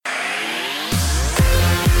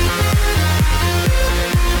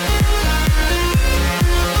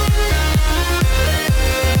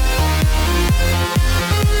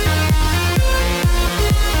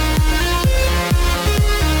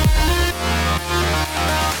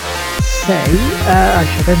say, I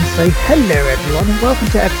should then say hello everyone and welcome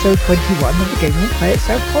to episode 21 of the Game Won't Play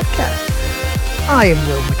Itself podcast. I am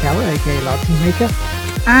Will McKellar, aka LARP Maker,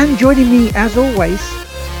 and joining me as always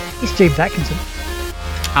is James Atkinson.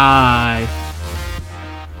 Hi.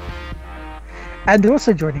 And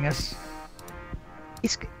also joining us,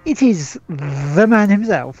 it is the man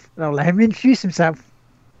himself. I'll let him introduce himself.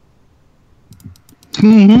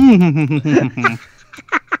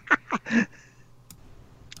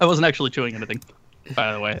 I wasn't actually chewing anything,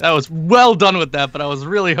 by the way. I was well done with that, but I was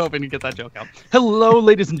really hoping to get that joke out. Hello,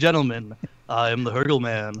 ladies and gentlemen. I am the Hurgle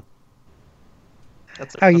Man.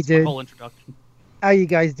 That's How you doing? My whole introduction. How are you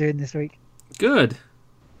guys doing this week? Good.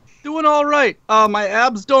 Doing all right. My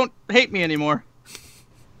abs don't hate me anymore.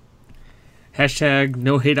 Hashtag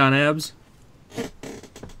no hate on abs.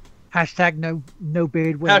 Hashtag no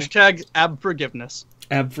beard will. Hashtag ab forgiveness.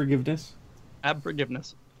 Ab forgiveness. Ab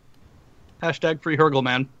forgiveness. Hashtag free Hurgle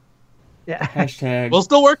Man. Yeah. Hashtag. We're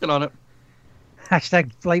still working on it. Hashtag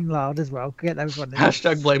blame Lard as well. Get those one.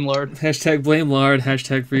 Hashtag blame Lord. Hashtag blame Lard.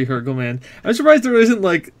 Hashtag free Hurgle Man. I'm surprised there isn't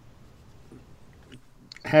like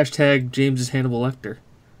hashtag James is Hannibal Lecter.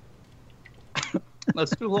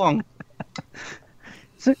 That's too long.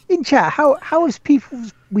 So in chat, how has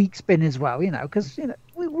people's weeks been as well? You know, because you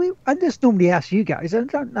know I just normally ask you guys. I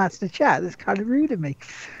don't ask the chat. That's kind of rude of me.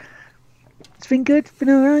 It's been good. Been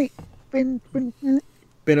all right. Been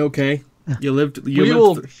okay. You lived.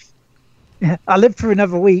 Yeah, I lived for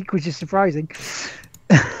another week, which is surprising.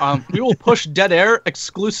 We will push dead air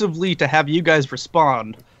exclusively to have you guys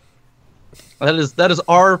respond. That is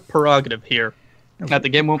our prerogative here at the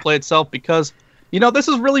Game Won't Play Itself, because you know this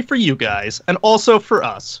is really for you guys and also for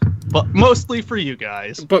us, but mostly for you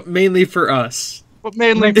guys. But mainly for us. But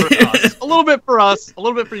mainly for us. A little bit for us. A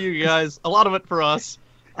little bit for you guys. A lot of it for us.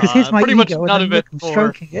 Because here's my pretty ego, much none of it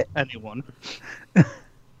for it. anyone.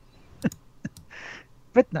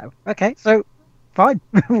 But no, okay, so fine.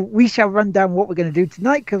 We shall run down what we're going to do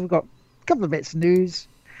tonight because we've got a couple of bits of news.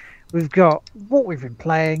 We've got what we've been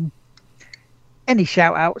playing, any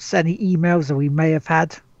shout outs, any emails that we may have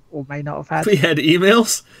had or may not have had. We had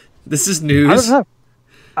emails? This is news.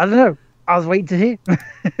 I don't know. I was waiting to hear.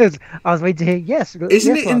 I was waiting to hear yes.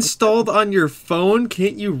 Isn't it installed on your phone?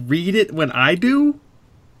 Can't you read it when I do?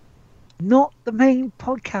 Not the main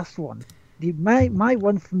podcast one. My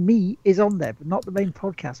one from me is on there, but not the main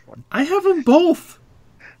podcast one. I have them both.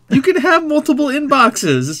 You can have multiple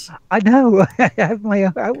inboxes. I know. I have my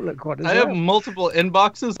Outlook one as well. I have multiple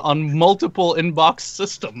inboxes on multiple inbox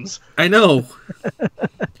systems. I know.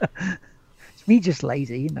 It's me just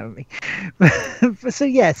lazy, you know me.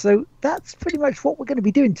 So that's pretty much what we're going to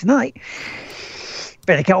be doing tonight.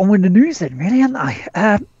 Better get on with the news then, really, hadn't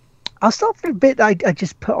I? I'll start with a bit I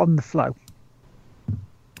just put on the flow.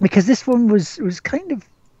 Because this one was kind of,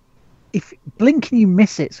 if blink and you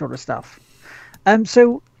miss it sort of stuff.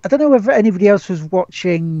 So I don't know whether anybody else was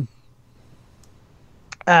watching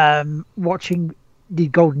the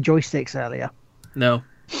golden joysticks earlier. No.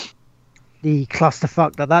 The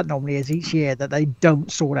clusterfuck that normally is each year that they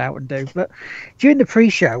don't sort out and do. But during the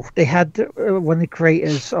pre-show, they had one of the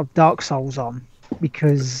creators of Dark Souls on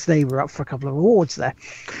because they were up for a couple of awards there.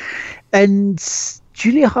 And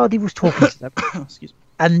Julia Hardy was talking to them. Excuse me.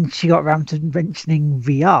 And she got around to mentioning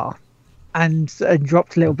VR and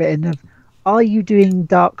dropped a little bit in of, are you doing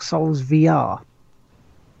Dark Souls VR?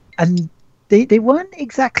 And they weren't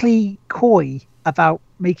exactly coy about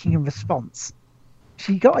making a response.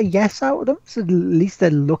 She got a yes out of them, so at least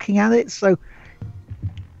they're looking at it. So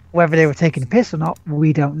whether they were taking a piss or not,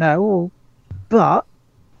 we don't know. But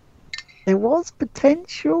there was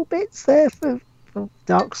potential bits there for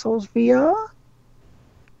Dark Souls VR.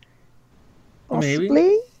 Possibly.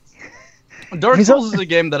 Maybe. Dark Souls is a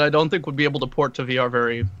game that I don't think would be able to port to VR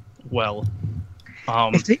very well.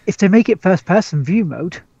 If they make it first-person view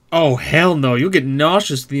mode. Oh, hell no. You'll get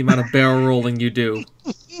nauseous with the amount of barrel rolling you do.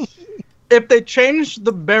 If they change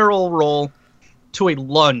the barrel roll to a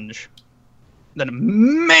lunge, then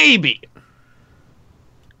maybe.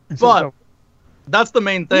 But that's the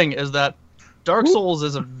main thing, is that Dark Souls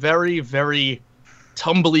is a very, very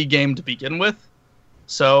tumbly game to begin with.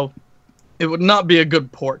 So it would not be a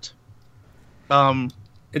good port.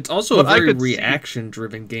 It's also a very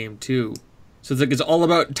reaction-driven game, too. So it's like it's all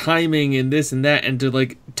about timing and this and that, and to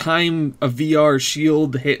like time a VR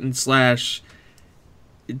shield hit and slash.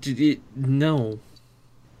 No.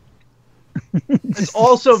 It's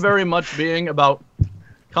also very much being about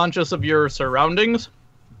conscious of your surroundings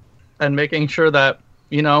and making sure that,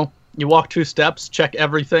 you know, you walk 2 steps, check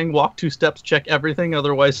everything, walk 2 steps, check everything,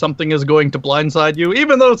 otherwise something is going to blindside you,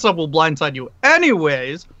 even though some will blindside you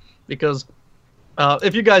anyways, because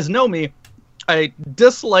If you guys know me, I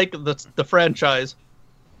dislike the franchise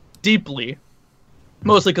deeply,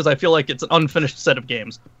 mostly because I feel like it's an unfinished set of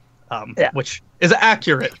games, which is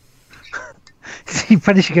accurate. See,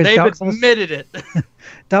 Punisher goes, They've admitted it.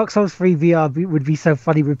 Dark Souls 3 VR would be so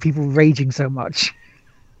funny with people raging so much.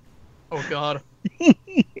 Oh god. You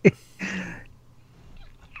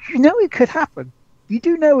know it could happen. You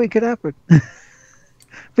do know it could happen.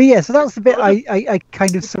 But yeah, so that's the bit I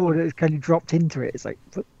kind of saw that it kind of dropped into it. It's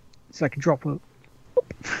like a drop of.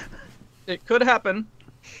 It could happen.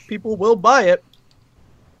 People will buy it,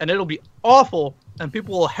 and it'll be awful, and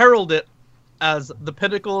people will herald it as the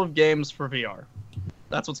pinnacle of games for VR.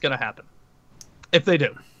 That's what's going to happen. If they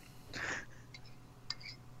do.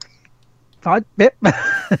 Fine. Yep.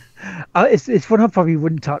 It's one I probably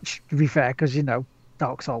wouldn't touch, to be fair, because,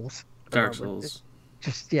 Dark Souls. Dark Souls.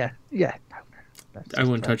 Just, yeah. I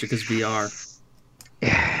wouldn't touch it because VR.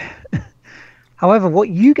 However, what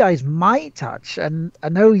you guys might touch, and I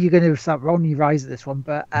know you're going to start rolling your eyes at this one,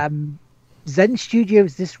 but Zen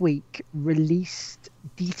Studios this week released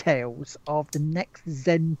details of the next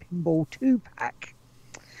Zen Pinball 2 pack.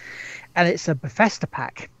 And it's a Bethesda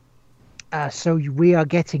pack. So we are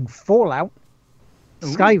getting Fallout,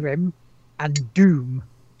 Skyrim, and Doom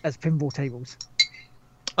as pinball tables.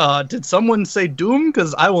 Did someone say Doom?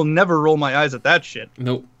 Because I will never roll my eyes at that shit.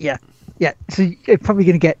 Nope. Yeah. So you're probably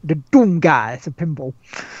going to get the Doom guy as a pinball.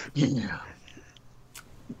 Yeah.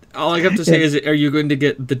 All I have to say is, are you going to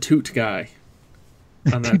get the Toot guy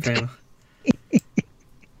on that panel?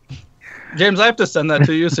 James, I have to send that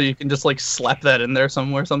to you so you can just slap that in there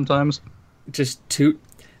somewhere sometimes. Just Toot.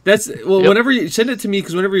 That's whenever you send it to me,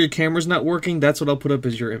 because whenever your camera's not working, that's what I'll put up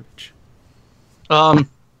as your image.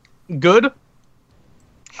 Good.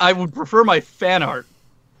 I would prefer my fan art.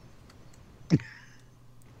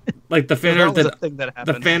 Like the fan art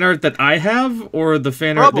that I have, or the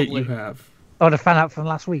fan art that you have. Oh, the fan art from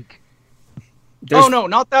last week. Oh no,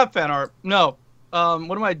 not that fan art. No, one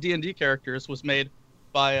of my D&D characters was made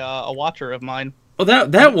by a watcher of mine. Oh,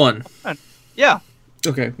 that one. Yeah.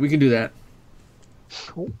 Okay, we can do that.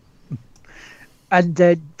 Cool. And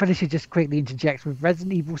Punisher just quickly interjects with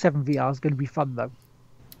Resident Evil 7 VR is going to be fun though.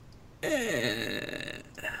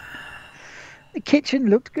 The kitchen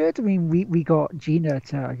looked good. I mean, we got Gina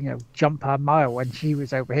to jump her mile when she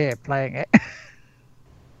was over here playing it.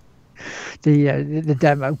 the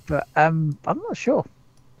demo, but I'm not sure.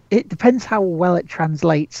 It depends how well it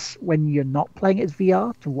translates when you're not playing it as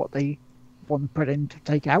VR to what they want to put in to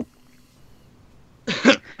take out.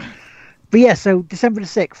 But yeah, so December the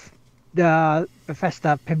 6th, the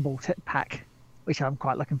Bethesda Pinball Pack, which I'm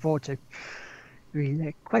quite looking forward to.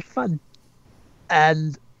 Really quite fun.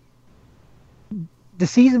 And the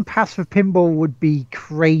season pass for pinball would be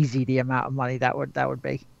crazy, the amount of money that would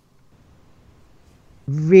be.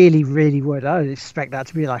 Really, really would. I would expect that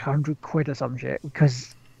to be like 100 quid or some shit,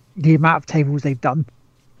 because the amount of tables they've done.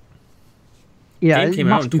 Yeah, Game came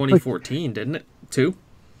out in 2014, didn't it? Too?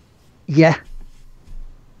 Yeah.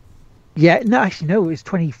 Yeah, no, actually, no.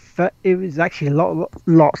 It was actually a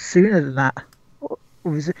lot sooner than that.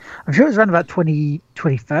 I'm sure it was around about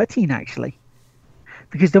 2013, actually.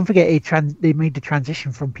 Because don't forget, they made the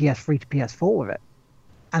transition from PS3 to PS4 with it,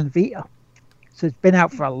 and Vita. So it's been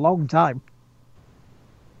out for a long time.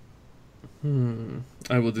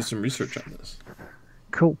 I will do some research on this.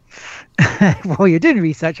 Cool. While you're doing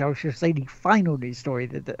research, I was just saying the final news story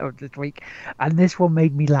of this week, and this one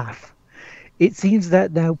made me laugh. It seems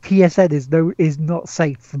that now PSN is not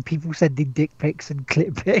safe from people sending dick pics and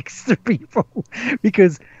clip pics to people,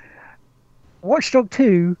 because Watch Dogs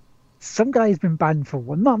 2, some guy has been banned for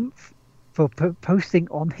 1 month for posting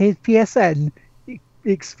on his PSN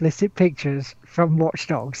explicit pictures from Watch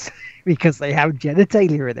Dogs because they have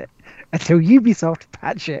genitalia in it until Ubisoft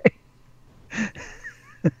patch it.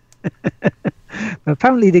 But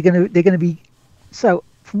apparently they're gonna be. So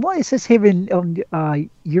from what it says here on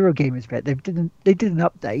Eurogamer's bit, they did an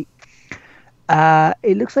update.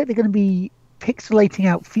 It looks like they're going to be pixelating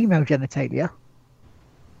out female genitalia,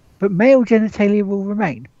 but male genitalia will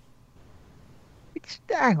remain.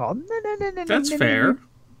 Hang on, no. That's fair. No.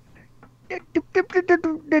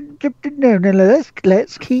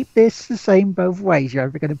 Let's keep this the same both ways. You're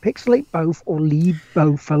either going to pixelate both or leave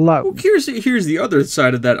both alone. Well, here's the other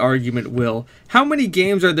side of that argument, Will. How many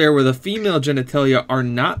games are there where the female genitalia are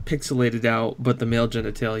not pixelated out, but the male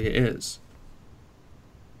genitalia is?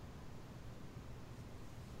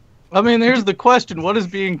 I mean, here's the question. What is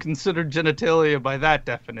being considered genitalia by that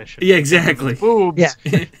definition? Yeah, exactly. Boobs.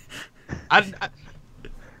 Yeah.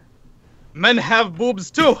 Men have boobs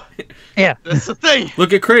too. Yeah. That's the thing.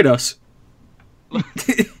 Look at Kratos.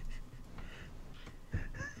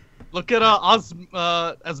 Look at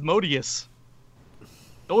Asmodeus.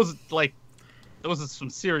 Those are some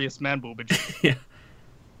serious man boobage. Yeah.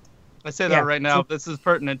 I say that right now. This is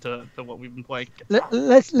pertinent to what we've been playing.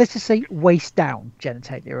 Let's just say waist down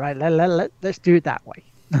genitalia, right? Let's do it that way.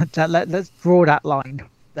 Let's draw that line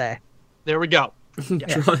there. There we go.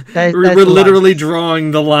 Yeah. We're literally drawing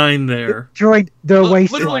the line there. Drawing the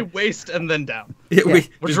waist. Literally line. waist and then down. Yeah,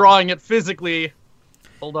 we're drawing it physically.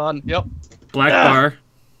 Hold on. Yep. Black bar.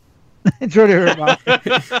 Draw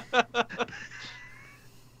the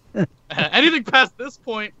Anything past this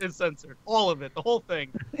point is censored. All of it. The whole thing.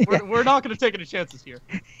 We're not going to take any chances here.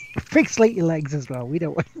 Pixelate your legs as well. We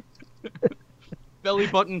don't want... Belly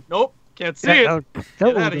button. Nope. Can't see it. No.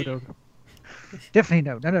 Definitely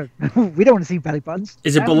no. We don't want to see belly buttons.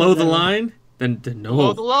 Is it below the line? Then no.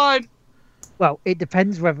 Below the line. Well, it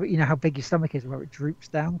depends whether you know how big your stomach is, whether it droops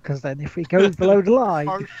down. Because then, if it goes below the line,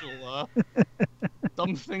 partial.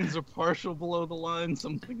 Some things are partial below the line.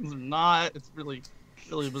 Some things are not. It's really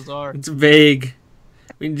bizarre. It's vague.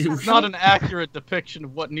 It's not an accurate depiction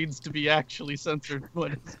of what needs to be actually censored.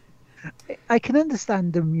 But I can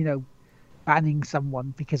understand them, you know, banning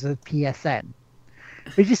someone because of PSN.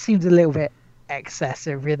 It just seems a little bit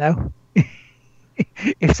excessive, you know.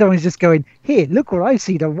 If someone's just going, "Here, look what I've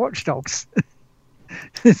seen on Watch Dogs."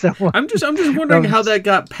 I'm just wondering how that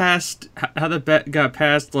got past. How that got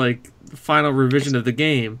past like the final revision of the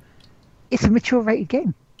game. It's a mature rated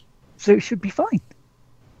game, so it should be fine.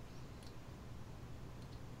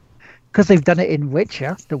 Because they've done it in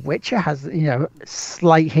Witcher. The Witcher has, you know, a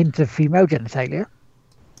slight hint of female genitalia.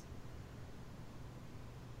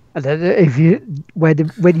 And then if you where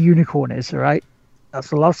the unicorn is, all right?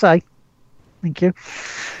 That's all I'll say. Thank you.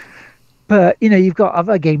 But you know, you've got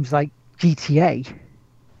other games like GTA.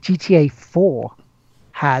 GTA 4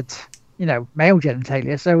 had, you know, male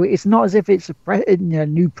genitalia, so it's not as if it's a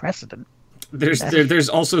new precedent. There's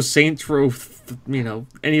also Saints Row, you know,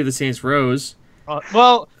 any of the Saints Rows.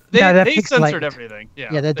 Well, they pixelated. censored everything.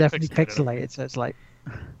 Yeah, they're definitely pixelated. So it's like,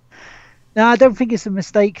 no, I don't think it's a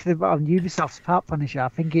mistake on Ubisoft's part, Punisher. I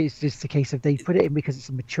think it's just a case of they put it in because it's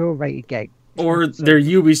a mature rated game. Or they're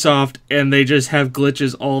Ubisoft and they just have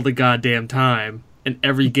glitches all the goddamn time in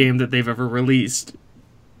every game that they've ever released.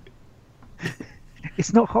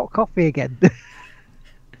 It's not hot coffee again.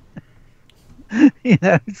 You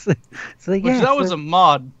know, that was a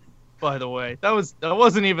mod. By the way, that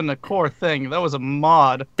wasn't even a core thing. That was a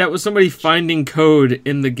mod. That was somebody finding code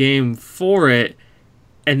in the game for it,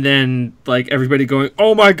 and then like everybody going,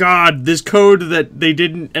 "Oh my god, this code that they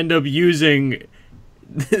didn't end up using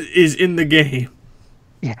is in the game."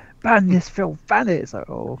 Yeah, ban this film, ban it. It's like,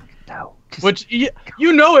 oh no. Which you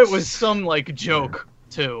know it was some like joke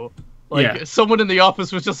too. Like someone in the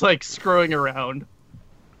office was just like screwing around.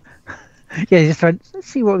 Yeah, just trying. Let's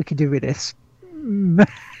see what we can do with this.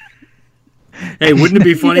 Hey, wouldn't it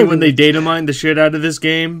be funny when they data mine the shit out of this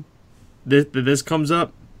game? This comes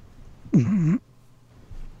up?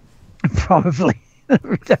 Probably.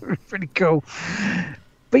 That would be pretty cool.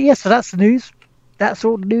 But yeah, so that's the news. That's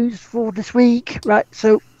all the news for this week. Right,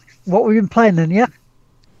 so what we've been playing then, yeah?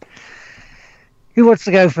 Who wants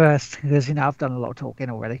to go first? Because, you know, I've done a lot of talking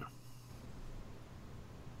already.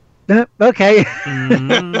 No? Okay.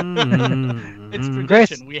 It's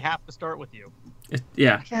tradition. We have to start with you.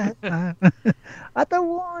 Yeah. I don't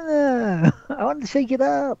wanna. I want to shake it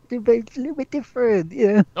up. Do a little bit different.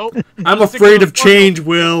 Yeah. Nope. I'm afraid of change,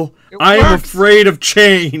 Will. I am afraid of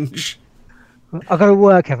change. I've got to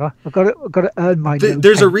work, Heather. I've got to earn my.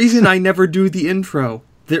 There's a reason I never do the intro.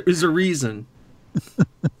 There is a reason.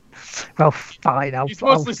 Well, fine. He's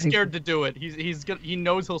mostly scared to do it. He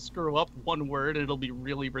knows he'll screw up one word and it'll be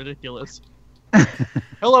really ridiculous.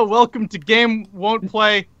 Hello, welcome to Game Won't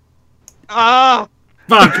Play. Fuck!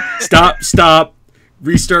 Stop!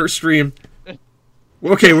 Restart stream.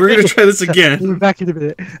 Okay, we're gonna try this again. We're back in a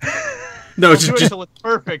minute. No, just until it's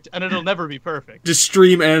perfect, and it'll never be perfect. Just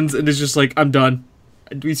stream ends, and it's just like, I'm done.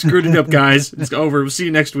 We screwed it up, guys. It's over. We'll see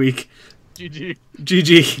you next week.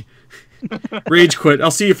 GG. Rage quit.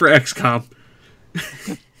 I'll see you for XCOM.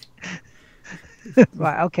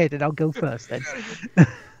 Right, okay, then I'll go first then.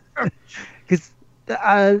 Because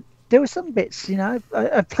there were some bits, you know,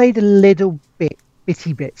 I played a little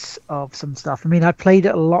bitty bits of some stuff. I mean, I played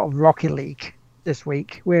a lot of Rocket League this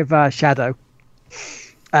week with Shadow.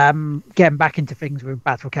 Getting back into things with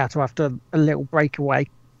Battle Cattle after a little breakaway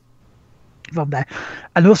from there.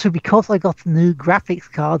 And also because I got a new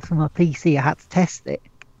graphics card for my PC, I had to test it,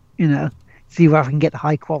 you know, see whether I can get the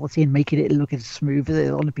high quality and make it look as smooth as it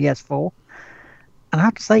is on the PS4. And I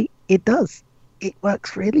have to say, it does. It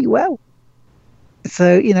works really well.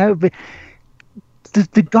 So, you know, but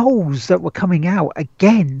the goals that were coming out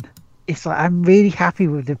again. It's like I'm really happy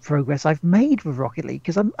with the progress I've made with Rocket League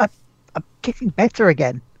because I'm getting better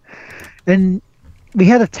again. And we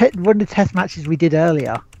had one of the test matches we did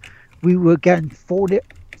earlier. We were getting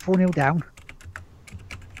 4-0 down,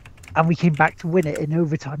 and we came back to win it in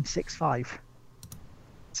overtime 6-5.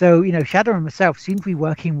 So Shadow and myself seem to be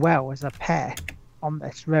working well as a pair on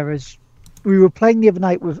this, whereas we were playing the other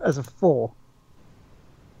night as a 4.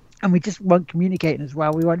 And we just weren't communicating as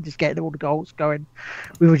well. We weren't just getting all the goals going.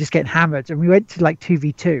 We were just getting hammered. And we went to like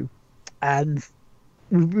 2v2. And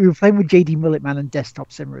we were playing with JD Mulletman and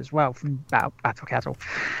Desktop Simmer as well from Battle Cattle.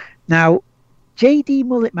 Now, JD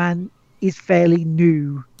Mulletman is fairly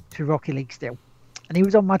new to Rocket League still. And he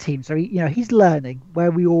was on my team. So he's learning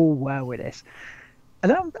where we all were with this.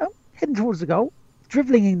 And I'm heading towards the goal,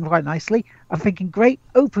 dribbling in quite nicely. I'm thinking, great,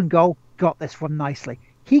 open goal, got this one nicely.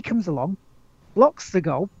 He comes along, blocks the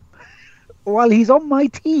goal. While he's on my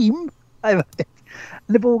team, and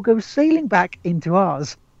the ball goes sailing back into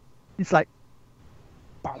ours. It's like,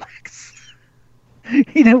 bollocks.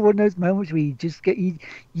 One of those moments where you just you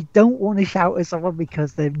don't want to shout at someone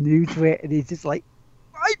because they're new to it, and it's just like,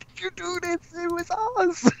 why did you do this? It was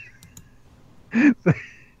ours.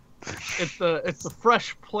 It's the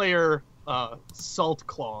fresh player salt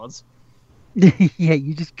clause. Yeah,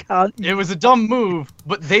 you just can't. It was a dumb move,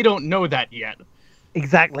 but they don't know that yet.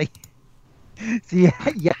 Exactly. So you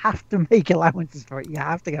have to make allowances for it. You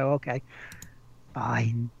have to go, okay,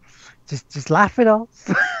 fine, just laugh it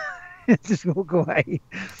off, just walk away.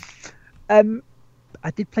 I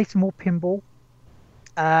did play some more pinball.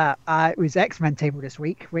 It was X-Men table this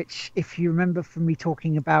week, which, if you remember from me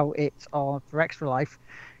talking about it for Extra Life,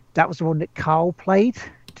 that was the one that Carl played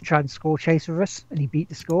to try and score chase with us, and he beat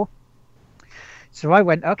the score. So I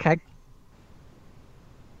went, okay,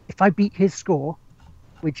 if I beat his score,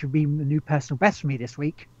 which would be the new personal best for me this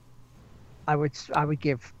week, I would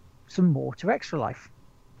give some more to Extra Life.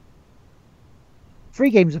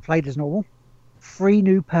 3 games are played as normal, 3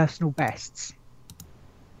 new personal bests.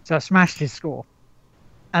 So I smashed his score.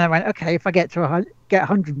 And I went, okay, if I get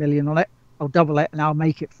 100 million on it, I'll double it and I'll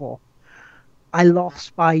make it 4. I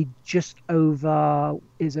lost by just over,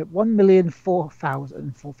 is it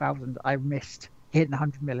 1,004,000 I missed hitting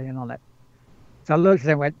 100 million on it. So I looked at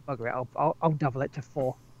it and went, bugger it, I'll double it to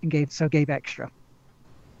 4 and gave extra.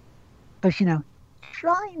 Because,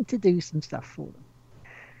 trying to do some stuff for them.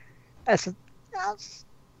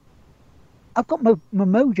 I've got my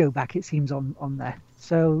mojo back, it seems, on there.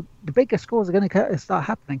 So the bigger scores are going to start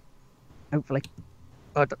happening, hopefully.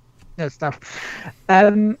 Stuff.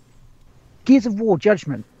 Gears of War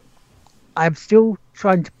Judgment. I'm still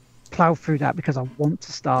trying to plow through that because I want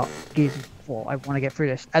to start Gears of War. I want to get through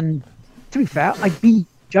this. And to be fair, I beat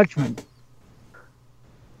Judgment.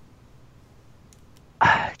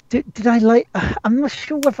 Did I like? I'm not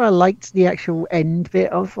sure whether I liked the actual end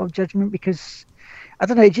bit of Judgment because I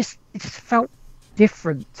don't know. It just felt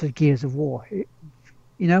different to Gears of War. It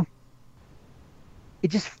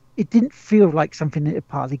didn't feel like something that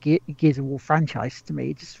part of the Gears of War franchise to me.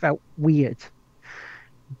 It just felt weird.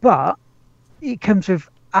 But it comes with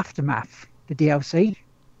Aftermath, the DLC.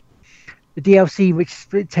 The DLC which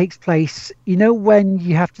takes place,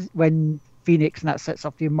 when Phoenix and that sets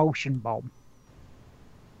off the emulsion bomb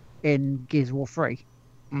in Gears of War 3.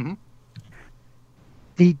 Mm-hmm.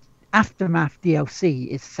 The Aftermath DLC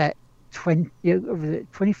is set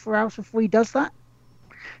 24 hours before he does that.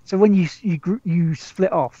 So when you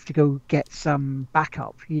split off to go get some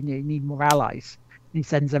backup, you need more allies. And he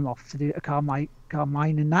sends them off to do a Carmine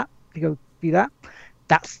and that to go do that.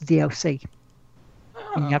 That's the DLC.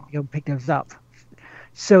 Oh. And you have to go pick those up.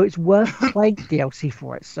 So it's worth playing DLC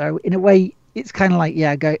for it. So in a way, it's kind of like,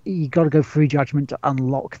 you got to go through Judgment to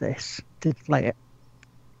unlock this to play it.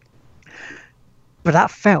 But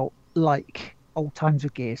that felt like old times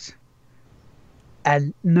with Gears.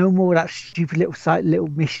 And no more of that stupid little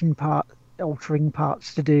mission altering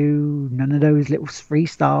parts to do. None of those little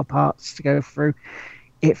 3-star parts to go through.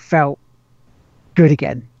 It felt good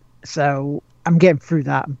again. So I'm getting through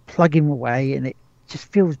that and plugging away, and it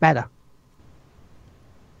just feels better.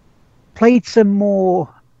 Played some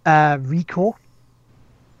more Recore,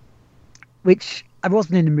 which I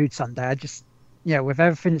wasn't in the mood Sunday. I just, with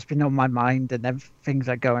everything that's been on my mind and everything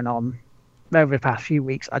that are going on over the past few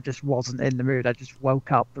weeks, I just wasn't in the mood. I just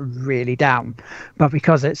woke up really down. But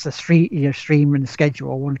because it's a stream and the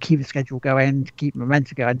schedule, I want to keep the schedule going, to keep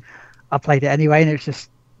momentum going. I played it anyway, and it was just,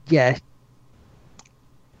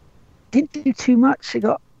 didn't do too much. I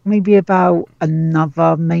got maybe about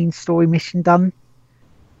another main story mission done.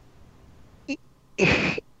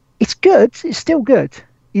 It's good. It's still good.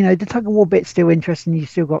 the tug of war bit's still interesting. You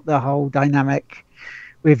still got the whole dynamic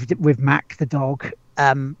with Mac the dog.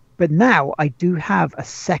 But now I do have a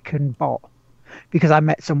second bot because I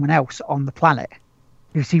met someone else on the planet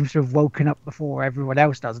who seems to have woken up before everyone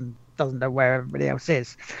else doesn't know where everybody else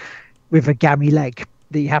is, with a gammy leg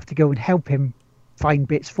that you have to go and help him find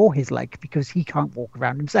bits for his leg because he can't walk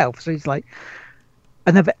around himself. So he's like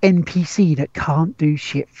another NPC that can't do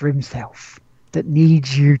shit for himself, that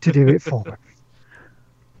needs you to do it for him.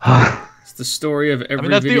 It's the story of every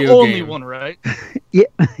that's video the only game. one, right? Yeah,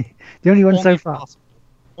 the only one so far.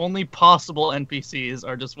 Only possible NPCs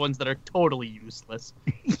are just ones that are totally useless.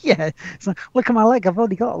 Yeah, it's like, look at my leg. I've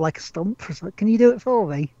already got like a stump. It's like, can you do it for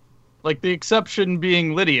me? Like, the exception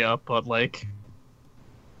being Lydia, but like,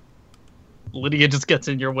 Lydia just gets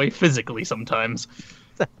in your way physically sometimes.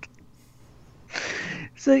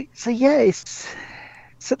 So yeah, it's.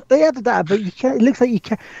 So they added that, but you can. It looks like you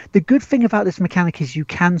can. The good thing about this mechanic is you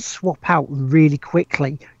can swap out really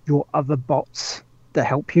quickly your other bots that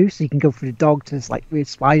help you. So you can go for the dog to this like weird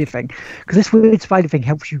spider thing, because this weird spider thing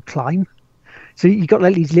helps you climb. So you got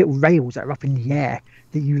like these little rails that are up in the air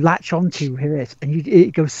that you latch onto here, and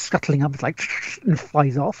it goes scuttling up, it's like and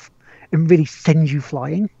flies off, and really sends you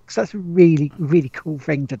flying. So that's a really really cool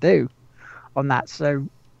thing to do on that. So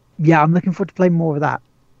yeah, I'm looking forward to playing more of that.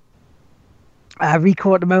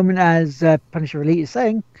 Recall at the moment, as Punisher Elite is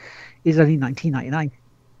saying, is only $19.99.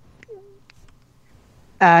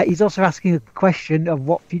 He's also asking a question of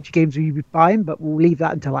what future games will you be buying, but we'll leave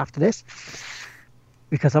that until after this,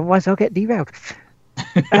 because otherwise I'll get derailed.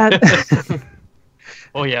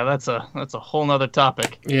 Oh yeah, that's a whole nother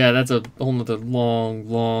topic. Yeah, that's a whole nother long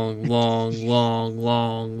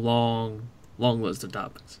list of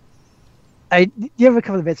topics. The other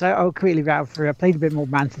couple of bits I'll quickly rattle through. I played a bit more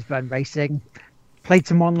Mantis Burn Racing. Played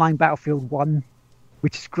some online Battlefield 1,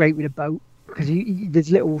 which is great with a boat, because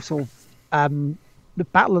there's little sort of the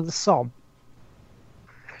Battle of the Somme,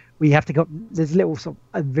 where you have to go. There's a little sort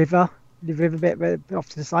of the river bit off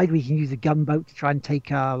to the side where you can use a gunboat to try and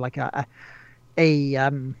take a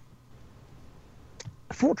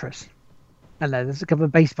fortress. And there's a couple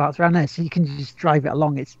of base parts around there, so you can just drive it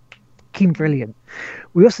along. It's brilliant.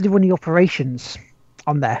 We also did one of the operations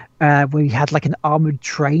on there where we had like an armored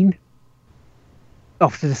train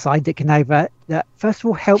off to the side that can either first of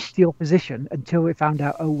all help the opposition until we found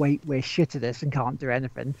out, oh wait, we're shit at this and can't do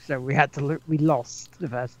anything, so we lost the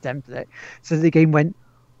first attempt at it. So the game went,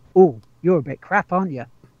 oh, you're a bit crap, aren't you?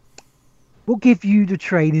 We'll give you the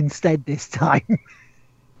train instead this time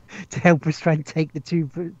to help us try and take the two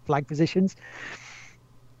flag positions,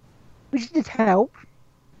 which did help.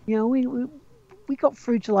 We got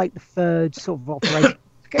through to like the third sort of operation.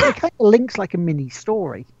 It kind of links like a mini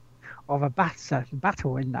story of a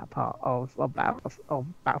battle in that part of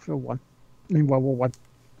Battlefield 1 in World War 1.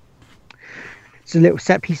 So little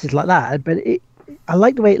set pieces like that, but I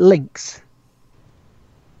like the way it links.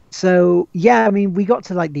 So yeah, I mean, we got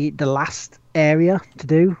to like the last area to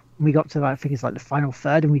do. We got to I think it's like the final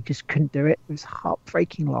third, and we just couldn't do it. It was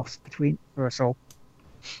heartbreaking loss for us all.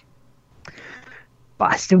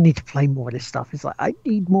 But I still need to play more of this stuff. It's like, I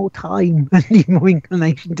need more time. I need more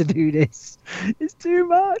inclination to do this. It's too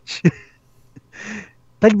much.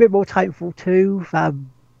 Played a bit more Titanfall 2.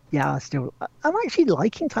 Yeah, I'm actually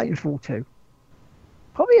liking Titanfall 2.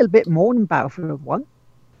 Probably a bit more than Battlefield 1.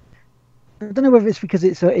 I don't know whether it's because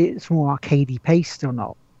it's more arcadey paced or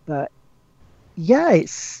not. But yeah,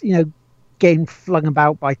 it's, getting flung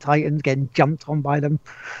about by Titans, getting jumped on by them.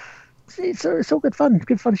 It's all good fun.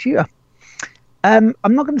 Good fun shooter. I'm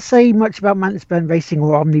not going to say much about Mantis Burn Racing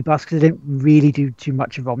or Omnibus because I didn't really do too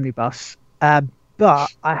much of Omnibus.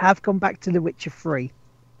 But I have gone back to The Witcher 3.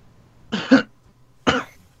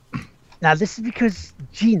 Now, this is because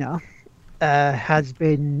Gina has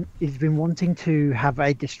been wanting to have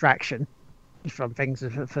a distraction from things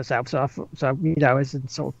for herself. So as in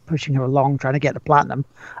sort of pushing her along, trying to get the platinum,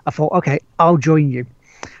 I thought, okay, I'll join you.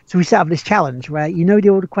 So we set up this challenge where the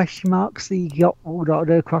all the question marks that you got all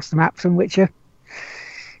dotted across the map from Witcher.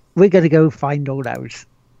 We're going to go find all those.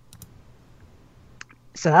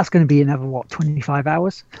 So that's going to be another 25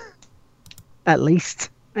 hours, at least,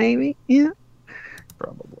 maybe. Yeah,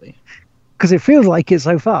 probably. Because it feels like it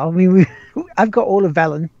so far. I mean, I've got all of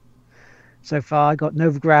Velen so far. I got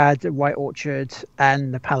Novigrad, White Orchard,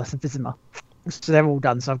 and the Palace of Vizima. So they're all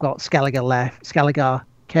done. So I've got Skellige left, Skellige,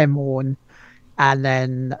 Kaer Morhen, and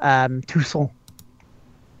then Toussaint.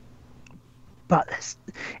 But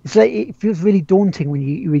it's like, it feels really daunting when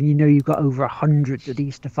you know you've got over 100 of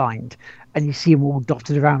these to find, and you see them all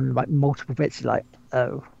dotted around in like multiple bits. You're like,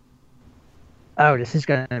 oh, this is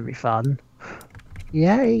going to be fun!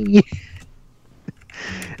 Yay!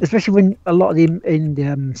 especially when a lot of them in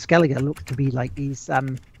Skellige look to be like these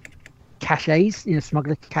caches,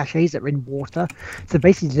 smuggler caches that are in water. So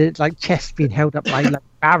basically, it's like chests being held up by like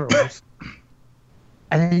barrels.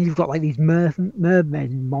 And then you've got like these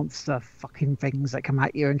mermen monster fucking things that come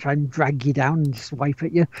at you and try and drag you down and just wipe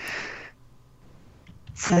at you.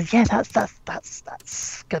 So yeah,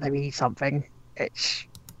 that's gonna be something. It's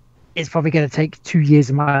probably gonna take 2 years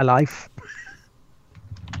of my life,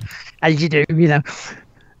 as you do,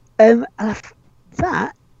 And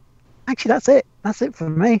that actually, that's it. That's it for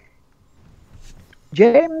me.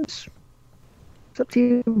 James, it's up to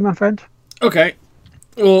you, my friend. Okay.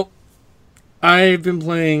 Well, I've been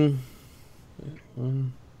playing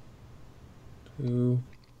 1, 2,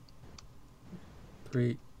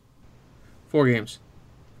 3, 4 games.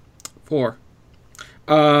 4.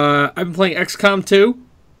 I've been playing XCOM 2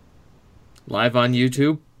 live on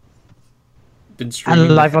YouTube. Been streaming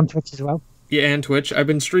And live on Twitch as well. Yeah, and Twitch. I've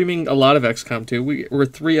been streaming a lot of XCOM 2. We're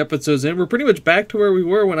 3 episodes in. We're pretty much back to where we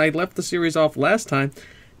were when I left the series off last time.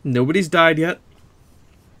 Nobody's died yet.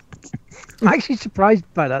 I'm actually surprised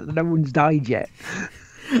by that no one's died yet.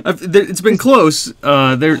 It's been close.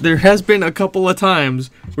 There has been a couple of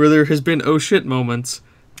times where there has been oh shit moments,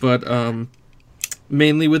 but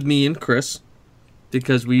mainly with me and Chris,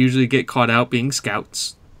 because we usually get caught out being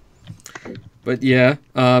scouts. But yeah,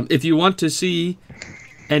 if you want to see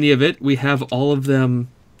any of it, we have all of them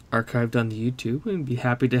archived on the YouTube, and be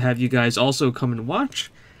happy to have you guys also come and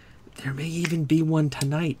watch. There may even be one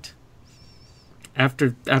tonight.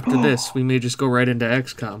 After this, we may just go right into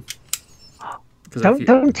XCOM.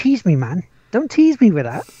 Don't tease me, man. Don't tease me with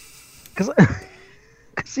that,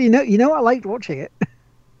 because you know I liked watching it.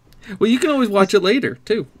 Well, you can always watch it later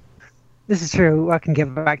too. This is true. I can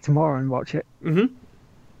get back tomorrow and watch it. Mm-hmm.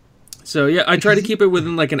 So yeah, I try to keep it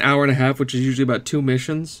within like an hour and a half, which is usually about 2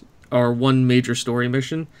 missions or 1 major story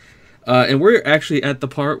mission. And we're actually at the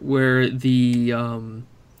part where to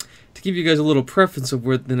give you guys a little preference of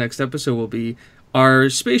where the next episode will be, our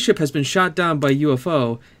spaceship has been shot down by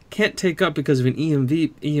UFO, can't take up because of an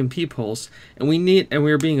EMP pulse, and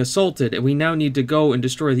we're being assaulted, and we now need to go and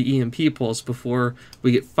destroy the EMP pulse before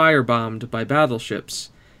we get firebombed by battleships.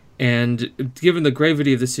 And given the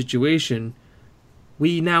gravity of the situation,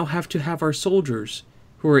 we now have to have our soldiers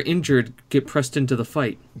who are injured get pressed into the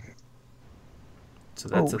fight. So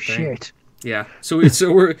that's the thing. Shit. Yeah. So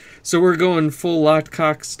we're going full locked,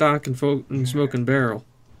 cock, stock, and smoke and barrel.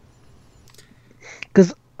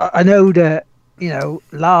 Because I know that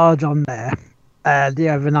Lard on there the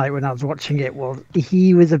other night when I was watching it,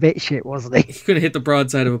 he was a bit shit, wasn't he? He could have hit the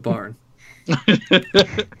broadside of a barn.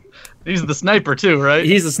 He's the sniper too, right?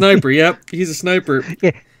 He's a sniper. Yep, he's a sniper.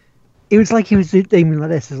 Yeah. It was like he was aiming like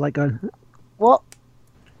this. It's like going, what?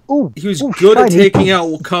 Oh, he was good at taking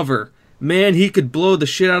out cover. Man, he could blow the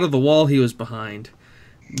shit out of the wall he was behind.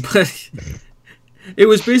 But it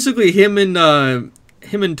was basically him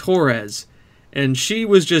and Torres, and she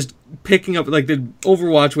was just picking up, like the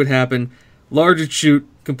Overwatch would happen. Lard would shoot,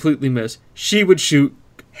 completely miss. She would shoot,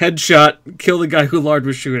 headshot, kill the guy who Lard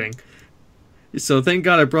was shooting. So thank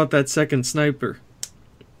God I brought that second sniper.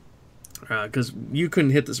 Because you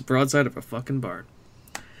couldn't hit this broadside of a fucking barn.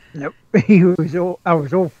 Nope. I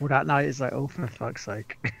was awful that night. It's like, oh, for fuck's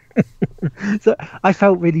sake. So I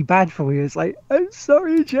felt really bad for you. It's like, I'm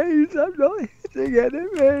sorry, James. I'm not hitting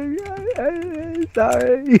anything. I'm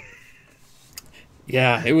sorry.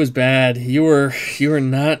 Yeah, it was bad. You were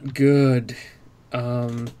not good.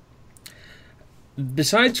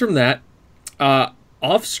 Besides from that,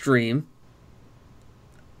 off stream,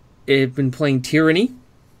 I've been playing Tyranny,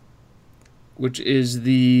 which is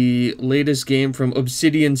the latest game from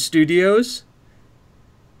Obsidian Studios.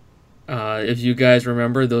 If you guys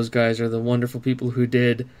remember, those guys are the wonderful people who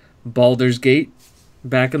did Baldur's Gate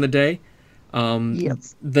back in the day.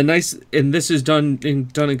 Yes. And this is done in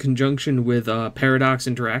conjunction with Paradox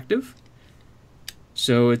Interactive.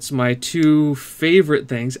 So it's my 2 favorite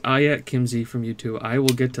things. Ayat Kimsey from U2. I will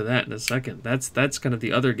get to that in a second. That's kind of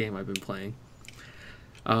the other game I've been playing.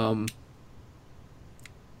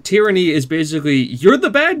 Tyranny is basically, you're the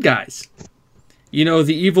bad guys.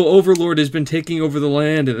 The evil overlord has been taking over the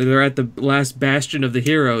land, and they're at the last bastion of the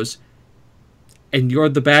heroes, and you're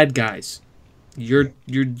the bad guys. You're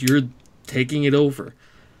taking it over.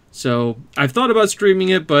 So I've thought about streaming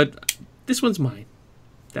it, but this one's mine.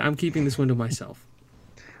 I'm keeping this one to myself.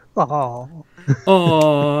 Oh,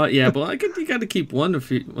 yeah, but you got to keep a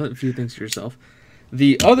few things to yourself.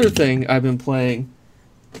 The other thing I've been playing,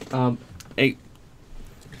 a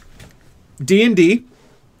D&D.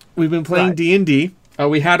 We've been playing D&D.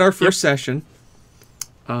 We had our first session.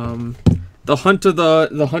 The Hunt of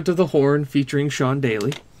the Horn featuring Sean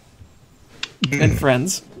Daly and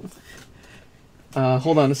friends.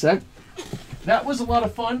 Hold on a sec. That was a lot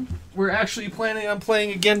of fun. We're actually planning on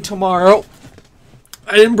playing again tomorrow.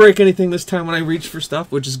 I didn't break anything this time when I reached for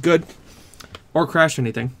stuff, which is good. Or crash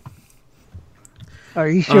anything. Are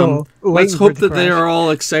you sure? Let's hope that they are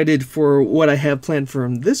all excited for what I have planned for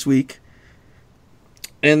them this week.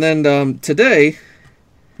 And then today...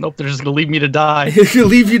 Nope, they're just going to leave me to die.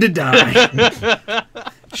 Leave you to die.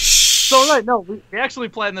 Shh. So, right, no, we actually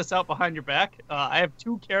planned this out behind your back. I have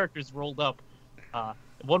 2 characters rolled up.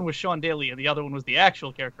 One was Sean Daly, and the other one was the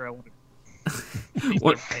actual character I wanted.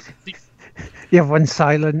 What? The other one's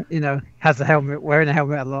silent, has a helmet, wearing a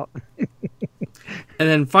helmet a lot. And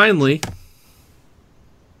then finally,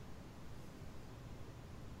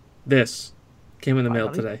 this came in the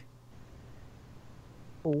mail today.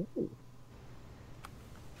 Oh.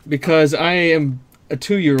 Because I am a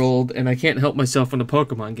 2-year-old and I can't help myself when a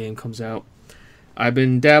Pokemon game comes out. I've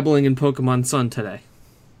been dabbling in Pokemon Sun today.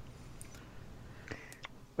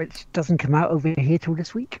 Which doesn't come out over here till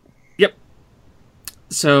this week. Yep.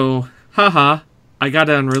 So, haha, I got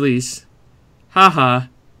it on release. Haha,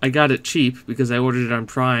 I got it cheap because I ordered it on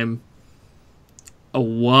Prime a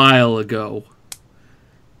while ago.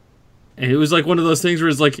 And it was like one of those things where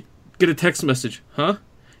it's like, get a text message. Huh?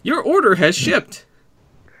 Your order has shipped.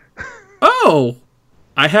 Oh!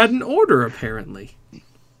 I had an order, apparently.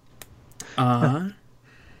 And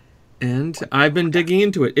I've been digging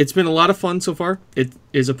into it. It's been a lot of fun so far. It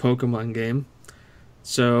is a Pokemon game.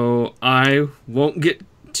 So I won't get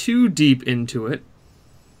too deep into it.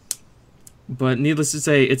 But needless to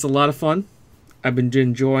say, it's a lot of fun. I've been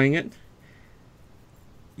enjoying it.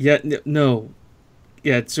 No.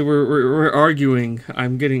 Yeah, so we're arguing.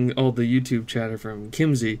 I'm getting all the YouTube chatter from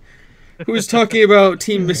Kimsey, who's talking about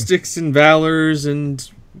Team Mystics and Valors and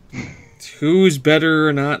who's better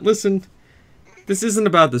or not. Listen, this isn't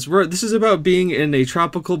about this. This is about being in a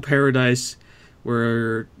tropical paradise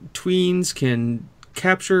where tweens can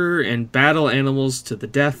capture and battle animals to the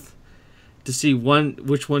death to see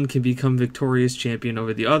which one can become victorious champion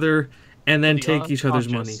over the other, and then take each other's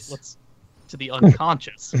monies. To the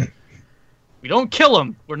unconscious. We don't kill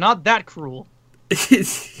them. We're not that cruel.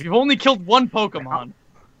 We've only killed 1 Pokemon.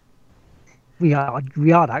 We are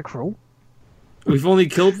that cruel. We've only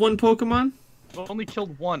killed 1 Pokemon? We've only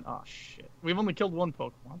killed 1. Oh, shit. We've only killed 1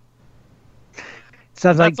 Pokemon.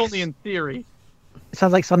 That's only in theory. It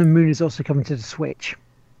sounds like Sun and Moon is also coming to the Switch.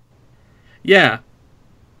 Yeah.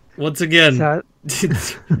 Once again. So...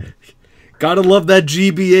 Gotta love that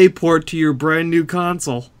GBA port to your brand new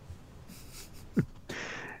console.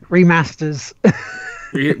 Remasters.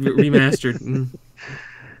 Remastered.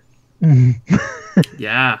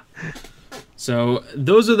 Yeah. So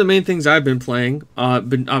those are the main things I've been playing.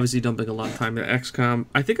 Been obviously dumping a lot of time at XCOM.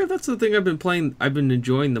 I think that's the thing I've been playing. I've been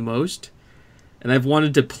enjoying the most, and I've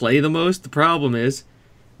wanted to play the most. The problem is,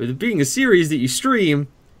 with it being a series that you stream,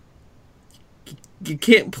 you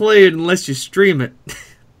can't play it unless you stream it.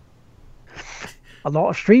 A lot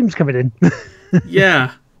of streams coming in.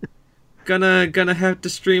 Yeah. Gonna have to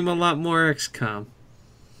stream a lot more XCOM.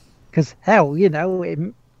 Because hell,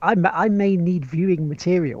 I may need viewing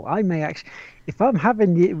material. I may actually, if I'm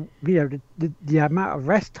having the amount of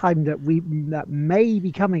rest time that may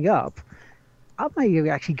be coming up, I may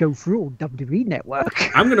actually go through all WWE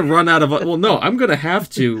Network. I'm gonna run out of. Well, no, I'm gonna have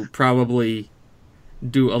to probably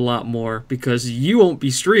do a lot more because you won't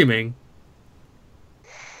be streaming.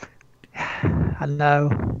 I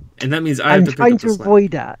know. And that means I'm trying to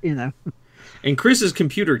avoid that, And Chris's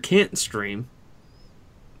computer can't stream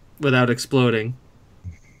without exploding.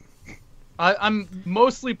 I'm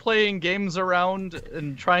mostly playing games around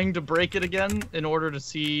and trying to break it again in order to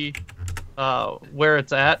see where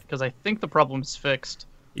it's at, because I think the problem's fixed.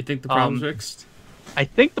 You think the problem's fixed? I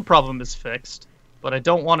think the problem is fixed, but I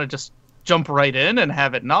don't want to just jump right in and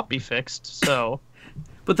have it not be fixed, so...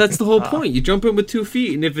 But that's the whole point. You jump in with 2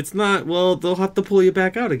 feet, and if it's not, well, they'll have to pull you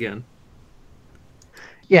back out again.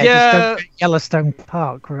 Yeah, just don't go to Yellowstone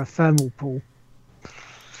Park or a thermal pool.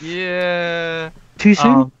 Yeah. Too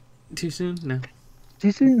soon? Too soon? No.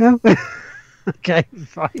 Too soon? No? Okay,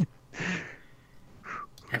 fine.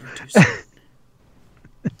 Never too soon.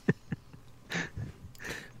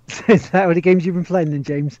 Is that what the games you've been playing then,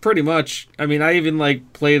 James? Pretty much. I mean, I even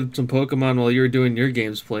played some Pokemon while you were doing your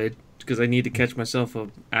games played, because I need to catch myself a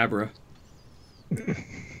Abra.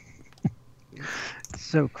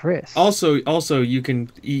 So, Chris. Also, you can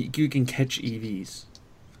catch EVs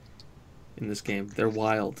in this game. They're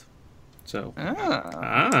wild. So.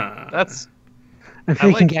 That's. I'm sure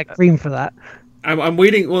you can get that. green for that. I'm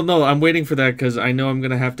waiting. Well, no, I'm waiting for that because I know I'm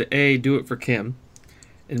gonna have to A, do it for Kim,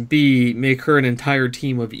 and B, make her an entire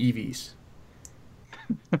team of Eevees.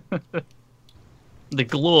 The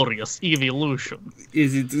glorious evolution.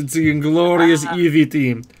 It's a glorious Eevee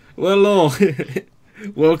team. Well, hello.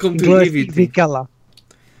 Welcome to Glorious Eevee Eevee team. color.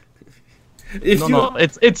 If No,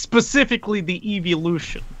 it's specifically the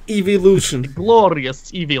evolution. Evolution.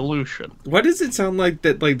 Glorious evolution. Why does it sound like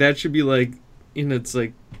that? Like that should be like, it's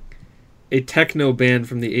like a techno band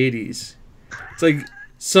from the '80s. It's like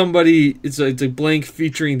somebody. It's a blank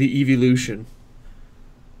featuring the Evolution.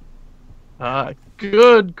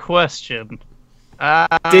 Good question.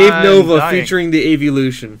 Dave Nova dying. featuring the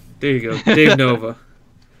Evolution. There you go, Dave Nova.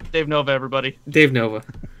 Dave Nova, everybody. Dave Nova.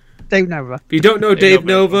 Dave Nova. If you don't know Dave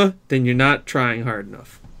Nova. Nova, then you're not trying hard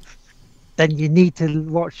enough. Then you need to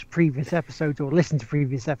watch previous episodes or listen to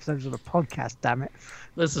previous episodes of the podcast. Damn it!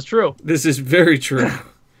 This is true. This is very true.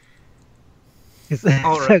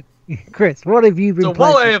 All So, right. Chris, what have you been So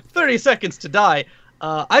playing? while I have 30 seconds to die,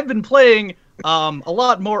 I've been playing a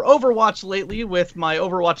lot more Overwatch lately with my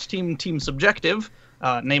Overwatch Team Subjective.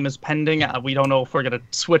 Name is pending. We don't know if we're going to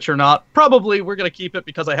switch or not. Probably we're going to keep it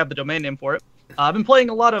because I have the domain name for it. I've been playing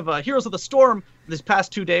a lot of Heroes of the Storm these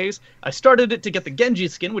past 2 days. I started it to get the Genji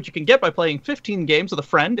skin, which you can get by playing 15 games with a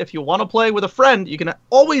friend. If you want to play with a friend, you can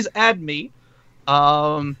always add me.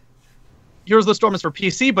 Heroes of the Storm is for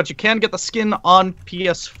PC, but you can get the skin on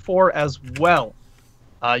PS4 as well.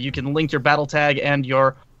 You can link your battle tag and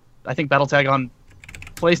your, I think, battle tag on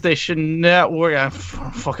PlayStation Network. I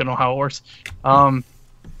don't fucking know how it works. But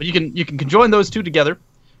you can conjoin those two together.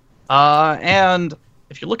 And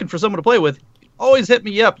if you're looking for someone to play with, always hit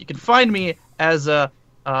me up. You can find me as a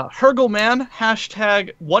Hergelman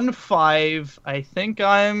 #15. I think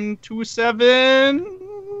I'm 27 ?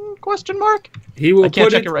 He will I can't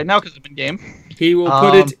put check it. it right now because I'm in game. He will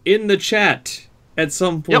put it in the chat at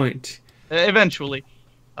some point. Eventually,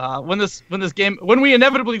 when we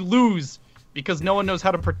inevitably lose because no one knows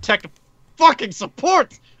how to protect fucking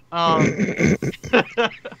support. So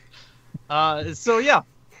yeah,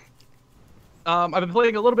 I've been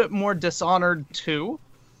playing a little bit more Dishonored 2.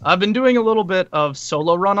 I've been doing a little bit of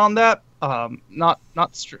solo run on that. Oh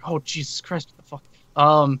Jesus Christ, what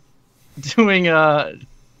the fuck?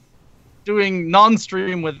 Doing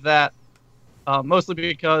non-stream with that, mostly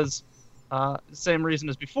because same reason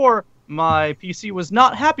as before. My PC was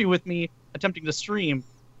not happy with me attempting to stream.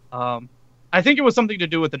 I think it was something to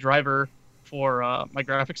do with the driver for my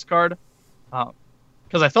graphics card,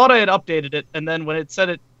 because I thought I had updated it, and then when it said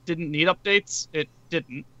it didn't need updates, it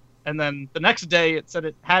didn't. And then the next day it said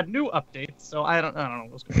it had new updates. So I don't know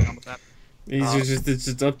what's going on with that. It's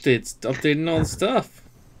just updates, updating all the stuff.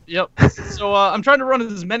 Yep. So I'm trying to run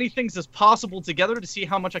as many things as possible together to see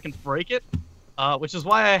how much I can break it, which is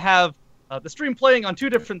why I have the stream playing on 2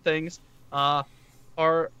 different things. Our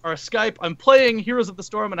Skype, I'm playing Heroes of the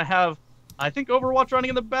Storm, and I have, I think, Overwatch running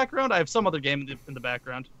in the background. I have some other game in the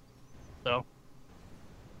background. So.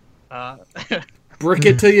 Brick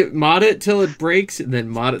it till you mod it till it breaks, and then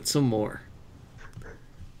mod it some more.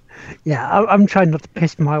 Yeah, I'm trying not to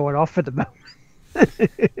piss my one off at the moment.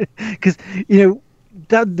 Because,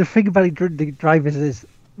 the thing about the drivers is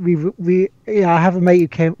I have a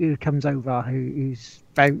mate who comes over who's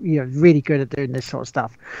very, really good at doing this sort of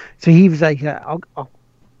stuff. So he was like, I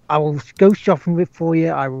will go shopping for you.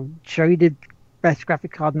 I will show you the best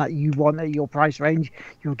graphic card that you want at your price range.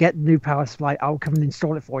 You'll get the new power supply. I'll come and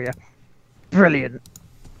install it for you. Brilliant.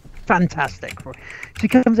 Fantastic. So he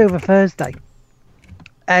comes over Thursday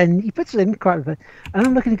and he puts it in quite a bit. And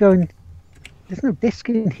I'm looking at going, there's no disc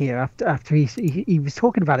in here after he was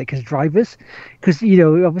talking about it because drivers. Because,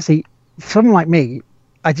 obviously, someone like me,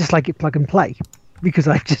 I just like it plug and play because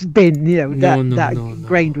I've just been,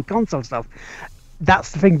 ingrained with console stuff.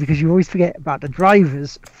 That's the thing, because you always forget about the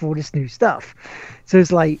drivers for this new stuff. So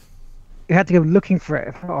it's like, you had to go looking for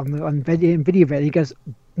it on video. He goes,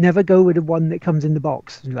 never go with the one that comes in the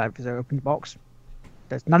box. You're like, so open the box.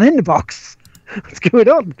 There's none in the box. What's going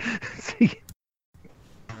on?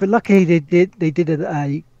 But luckily they did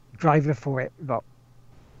a driver for it. But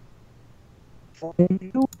so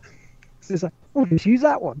it's like, just use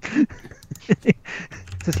that one.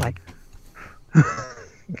 Just like,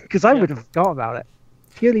 because I would have forgot about it.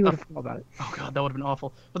 Purely would have forgot about it. Oh god, that would have been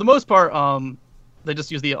awful. For the most part, they just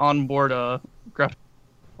use the onboard graphic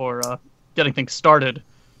for getting things started,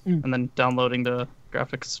 and then downloading the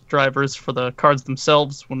graphics drivers for the cards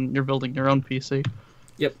themselves when you're building your own PC.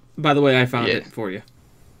 Yep. By the way, I found it for you.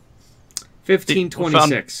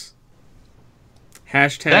 1526.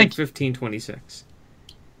 Hashtag 1526.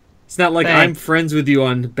 It's not like I'm friends with you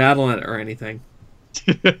on Battle.net or anything.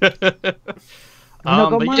 I've not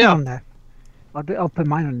got but mine yeah. on there. I'll put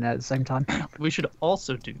mine on there at the same time. We should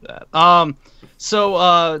also do that.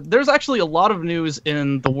 So there's actually a lot of news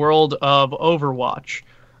in the world of Overwatch.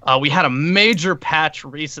 We had a major patch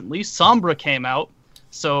recently. Sombra came out,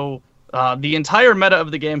 so the entire meta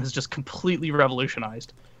of the game has just completely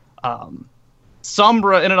revolutionized.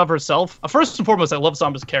 Sombra, in and of herself, first and foremost, I love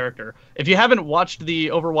Sombra's character. If you haven't watched the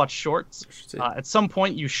Overwatch shorts, at some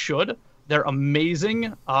point you should. They're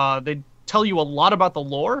amazing. They tell you a lot about the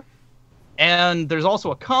lore. And there's also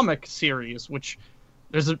a comic series, which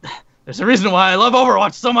there's a reason why I love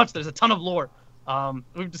Overwatch so much. There's a ton of lore.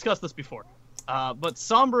 We've discussed this before. But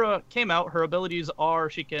Sombra came out. Her abilities are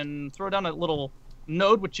she can throw down a little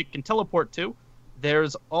node, which she can teleport to.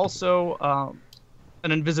 There's also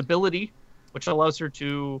an invisibility, which allows her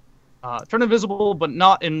to turn invisible, but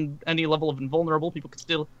not in any level of invulnerable. People can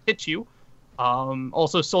still hit you.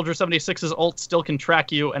 Also, Soldier 76's ult still can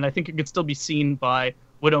track you, and I think it can still be seen by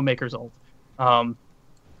Widowmaker's ult.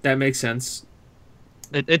 That makes sense.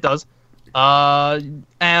 It does.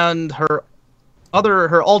 And her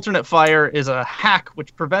alternate fire is a hack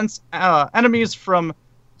which prevents enemies from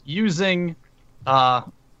using health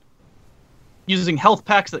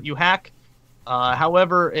packs that you hack.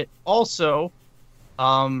 However, it also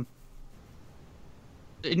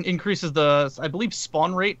increases the, I believe,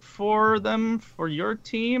 spawn rate for them for your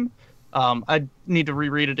team. I need to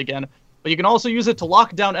reread it again. But you can also use it to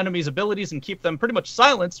lock down enemies' abilities and keep them pretty much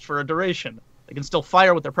silenced for a duration. They can still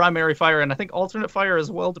fire with their primary fire, and I think alternate fire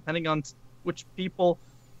as well, depending on which people.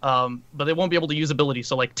 But they won't be able to use abilities.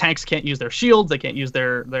 So, like, tanks can't use their shields, they can't use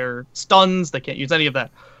their stuns, they can't use any of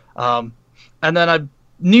that. And then I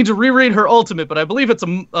need to reread her ultimate, but I believe it's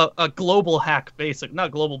a global hack,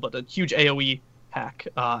 not global, but a huge AoE hack,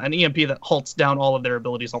 an EMP that halts down all of their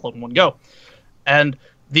abilities all in one go. And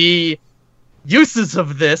the uses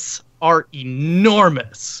of this are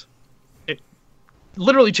enormous. It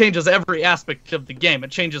literally changes every aspect of the game. It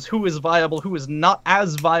changes who is viable, who is not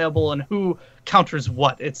as viable, and who counters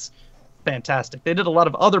what. It's fantastic. They did a lot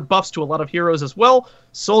of other buffs to a lot of heroes as well.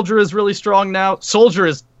 Soldier is really strong now. Soldier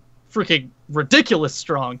is freaking ridiculous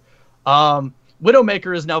strong.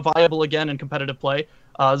 Widowmaker is now viable again in competitive play.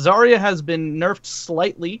 Zarya has been nerfed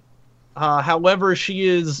slightly. However, she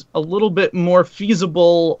is a little bit more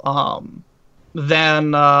feasible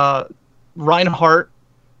than Reinhardt.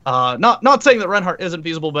 Not saying that Reinhardt isn't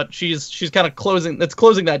feasible, but she's kind of closing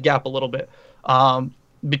that gap a little bit.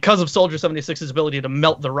 Because of Soldier 76's ability to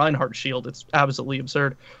melt the Reinhardt shield, it's absolutely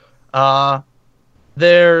absurd.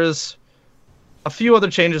 There's a few other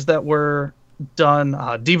changes that were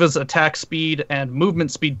done. D.Va's attack speed and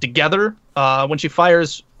movement speed together. When she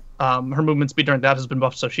fires, her movement speed during that has been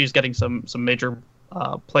buffed, so she's getting some major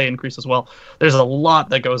play increase as well. There's a lot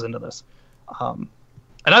that goes into this.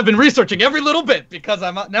 And I've been researching every little bit because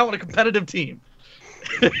I'm now on a competitive team.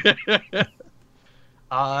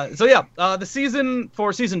 So yeah, the season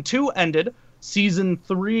for Season 2 ended. Season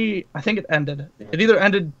 3, I think it ended. It either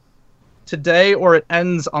ended today or it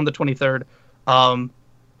ends on the 23rd.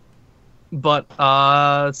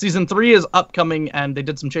 But Season 3 is upcoming, and they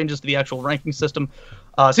did some changes to the actual ranking system.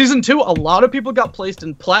 Season 2, a lot of people got placed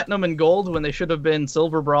in Platinum and Gold when they should have been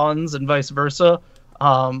Silver, Bronze, and vice versa.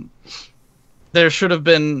 There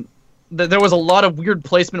was a lot of weird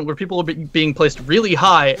placement where people were being placed really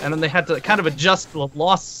high, and then they had to kind of adjust the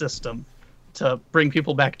loss system to bring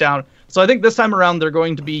people back down. So I think this time around they're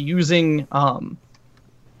going to be using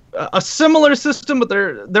a similar system, but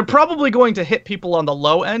they're probably going to hit people on the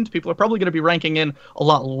low end. People are probably going to be ranking in a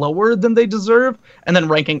lot lower than they deserve, and then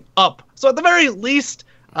ranking up. So at the very least,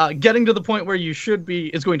 getting to the point where you should be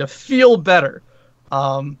is going to feel better.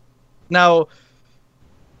 Now,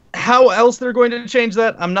 how else they're going to change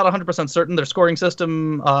that, I'm not 100% certain. Their scoring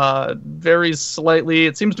system varies slightly.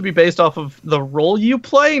 It seems to be based off of the role you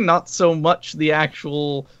play, not so much the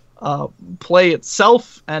actual play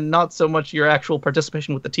itself, and not so much your actual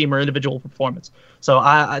participation with the team or individual performance. So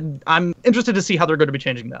I'm interested to see how they're going to be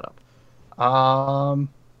changing that up.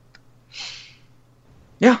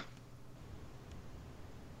 Yeah.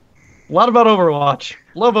 A lot about Overwatch.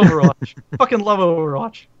 Love Overwatch. Fucking love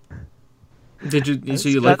Overwatch. So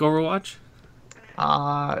you like Overwatch?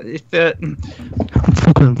 If it... I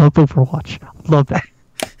fucking love Overwatch. Love that.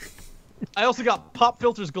 I also got pop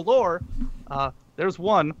filters galore. There's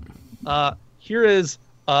one. Here is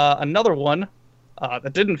another one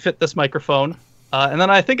that didn't fit this microphone. And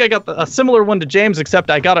then I think I got a similar one to James,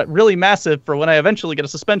 except I got it really massive for when I eventually get a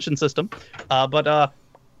suspension system.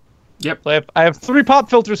 Yep. So I have 3 pop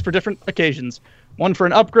filters for different occasions. One for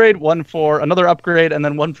an upgrade, one for another upgrade, and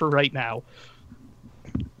then one for right now.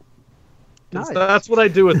 'Cause Nice. that's what I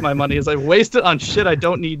do with my money, is I waste it on shit I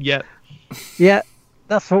don't need yet. Yeah,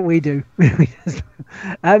 that's what we do.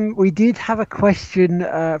 We did have a question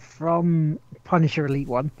from Punisher Elite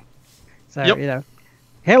One. So, Yep.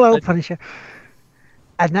 hello, Punisher.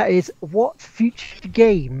 And that is, what future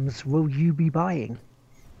games will you be buying?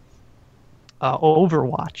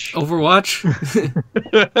 Overwatch. Overwatch.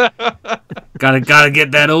 gotta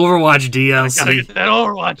get that Overwatch DLC. Gotta get that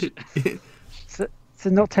Overwatch. So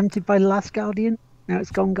not tempted by The Last Guardian? Now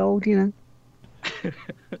it's gone gold,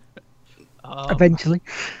 eventually.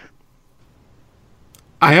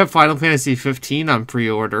 I have Final Fantasy 15 on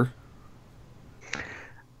pre-order.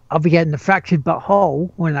 I'll be getting the Fractured But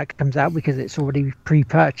Whole when that comes out because it's already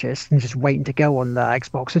pre-purchased and just waiting to go on the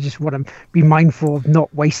Xbox. I just want to be mindful of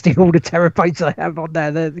not wasting all the terabytes I have on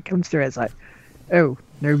there that comes to it. It's like, oh,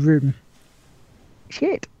 no room.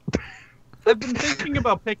 Shit. I've been thinking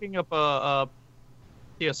about picking up a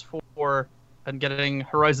PS4 and getting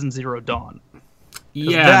Horizon Zero Dawn.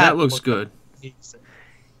 Yeah, that looks good. Amazing.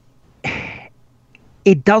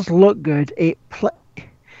 It does look good.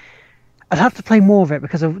 I'd have to play more of it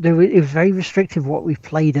because it was very restrictive what we've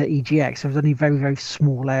played at EGX. There was only a very, very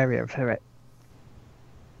small area of it.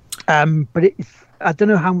 But I don't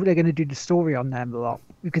know how they're going to do the story on them a lot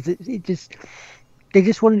because they just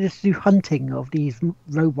wanted us to do hunting of these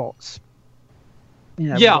robots.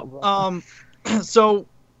 Yeah. So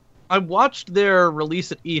I watched their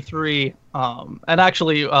release at E3, and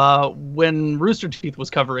actually, when Rooster Teeth was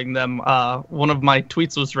covering them, one of my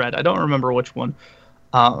tweets was read. I don't remember which one.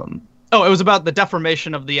 It was about the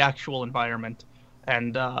deformation of the actual environment,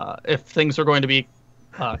 and if things are going to be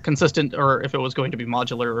consistent, or if it was going to be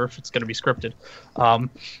modular, or if it's going to be scripted.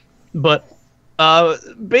 But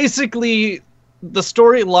basically, the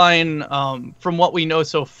storyline, from what we know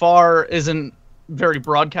so far, isn't very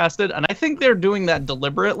broadcasted, and I think they're doing that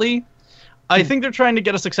deliberately. I think they're trying to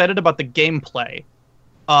get us excited about the gameplay,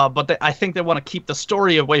 but I think they want to keep the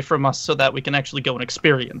story away from us so that we can actually go and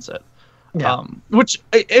experience it. Yeah. Which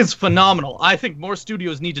is phenomenal. I think more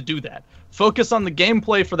studios need to do that. Focus on the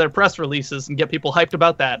gameplay for their press releases and get people hyped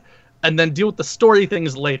about that, and then deal with the story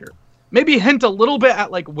things later. Maybe hint a little bit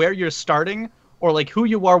at like where you're starting, or like who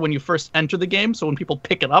you are when you first enter the game, so when people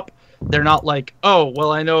pick it up, they're not like, oh,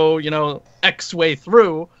 well, I know, X way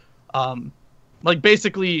through. Like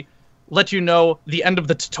basically let you know the end of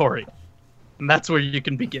the tutorial, and that's where you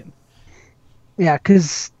can begin. Yeah,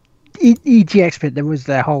 because EGX bit, it was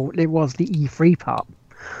the E3 part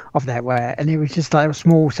of that and it was just like a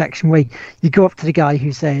small section where you go up to the guy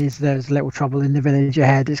who says there's little trouble in the village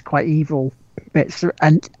ahead, it's quite evil bits,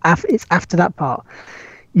 and it's after that part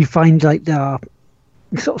you find like the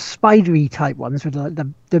sort of spidery type ones with like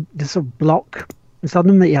the sort of block on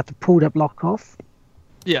them that you have to pull that block off.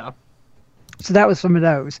 Yeah. So that was some of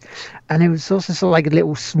those, and it was also sort of like a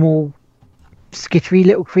little small skittery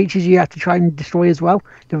little creatures you have to try and destroy as well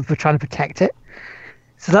for trying to protect it.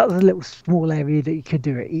 So that was a little small area that you could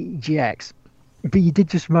do at EGX. But you did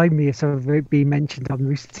just remind me of some of it being mentioned on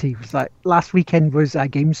Rooster Teeth. It was like last weekend was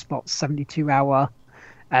GameSpot's 72-hour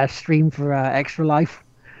stream for Extra Life,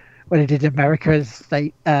 when they did America,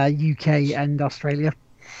 State, UK, and Australia.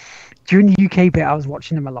 During the UK bit, I was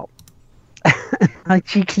watching them a lot. I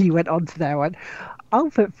cheekily went onto there and went, I'll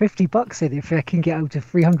put $50 in if I can get up to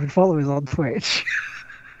 300 followers on Twitch.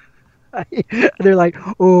 And they're like,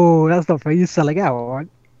 oh, that's not fair, you're selling out. All right.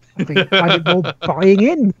 I think find it more buying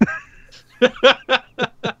in.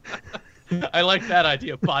 I like that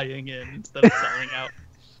idea, buying in instead of selling out.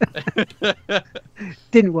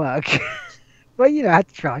 Didn't work. But, I had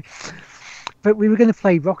to try. But we were going to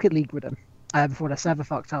play Rocket League with them before the server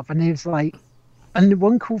fucked up. And it was like, and the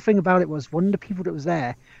one cool thing about it was one of the people that was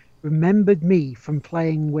there remembered me from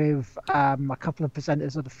playing with a couple of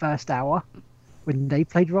presenters of the first hour when they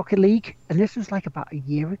played Rocket League, and this was like about a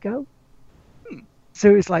year ago. So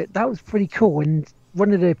it was like, that was pretty cool. And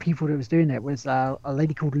one of the people that was doing it was a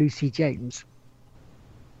lady called Lucy James,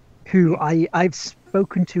 who I've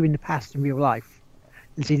spoken to in the past in real life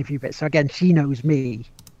and seen a few bits. So again, she knows me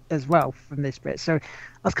as well from this bit. So I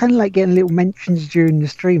was kind of like getting little mentions during the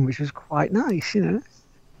stream, which was quite nice,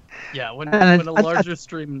 Yeah, when a larger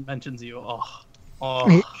stream mentions you,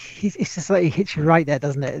 it's just like it hits you right there,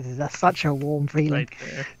 doesn't it? That's such a warm feeling.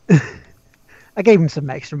 Right there. I gave him some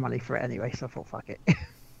extra money for it anyway, so I thought, fuck it.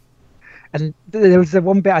 And there was the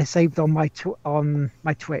one bit I saved on my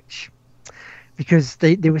Twitch, because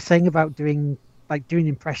they were saying about doing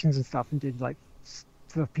impressions and stuff, and doing like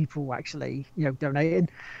for people actually donating.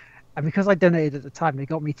 And because I donated at the time, they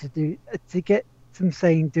got me to get them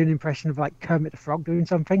doing an impression of like Kermit the Frog doing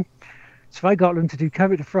something. So I got them to do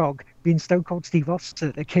Kermit the Frog being Stone Cold Steve Austin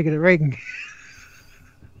at the King of the Ring.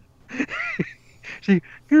 See,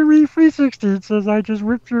 give me 360 and says I just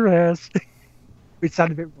whipped your ass. Which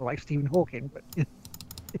sounded a bit more like Stephen Hawking, but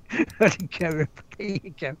I didn't care. There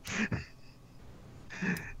you go.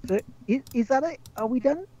 So, is that it? Are we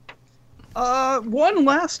done? One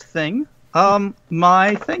last thing.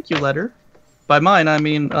 My thank you letter. By mine, I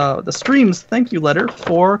mean the stream's thank you letter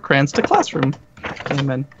for Crayons to Classroom came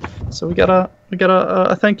in. So we got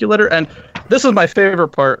a thank you letter, and this is my favorite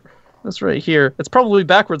part. This right here. It's probably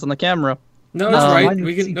backwards on the camera. No, it's right.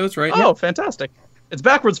 No, it's right. Oh, fantastic! It's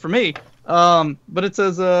backwards for me. But it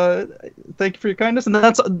says thank you for your kindness, and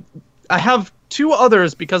that's I have two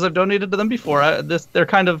others because I've donated to them before. They're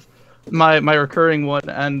kind of my recurring one,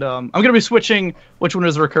 and I'm gonna be switching which one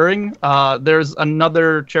is recurring. There's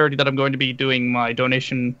another charity that I'm going to be doing my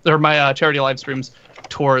donation or my charity live streams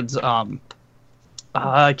towards.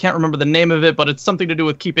 I can't remember the name of it, but it's something to do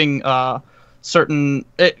with keeping certain.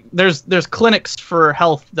 There's clinics for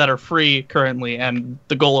health that are free currently, and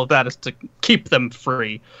the goal of that is to keep them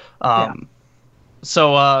free.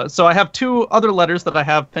 So I have two other letters that I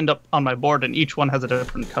have pinned up on my board, and each one has a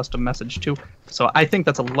different custom message too. So I think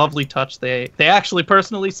that's a lovely touch. They actually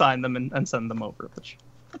personally sign them and send them over, which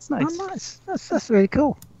that's nice. Oh, nice. That's really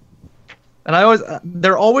cool. And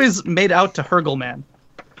they're always made out to Hergelman.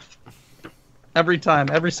 Every time,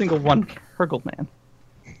 every single one, Hergelman.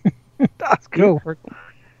 That's cool.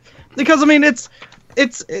 Because I mean, it's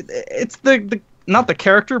the not the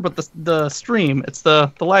character, but the stream. It's the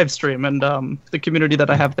live stream and the community that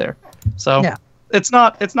I have there. So yeah. It's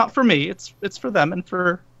not for me. It's for them and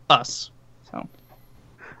for us. So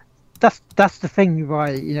that's the thing,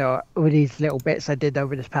 right? You know, with these little bits I did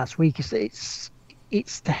over this past week, it's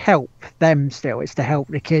to help them still. It's to help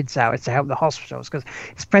the kids out. It's to help the hospitals because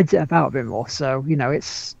it spreads it about a bit more. So you know,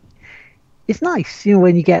 it's nice, you know,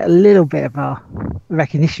 when you get a little bit of a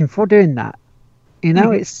recognition for doing that. You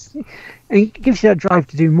know, it gives you that drive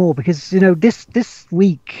to do more because, you know, this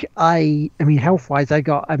week, I mean, health-wise, I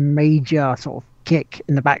got a major sort of kick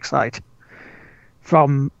in the backside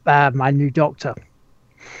from my new doctor.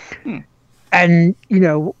 And, you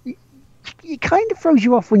know, it kind of throws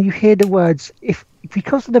you off when you hear the words,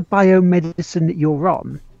 because of the biomedicine that you're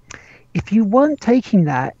on, if you weren't taking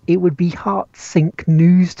that, it would be heart sink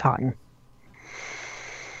news time.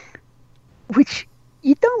 Which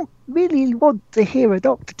you don't really want to hear a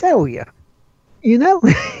doctor tell you, you know?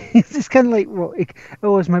 It's just kind of like,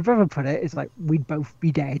 well, as my brother put it, it's like, we'd both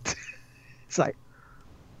be dead. It's like,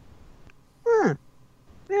 yeah,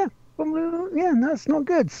 that's not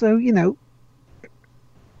good. So, you know,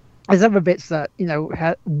 there's other bits that, you know,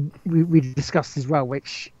 we discussed as well,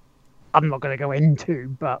 which I'm not going to go into,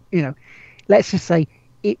 but, you know, let's just say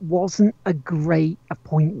it wasn't a great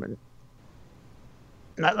appointment.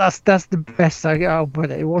 That's the best I'll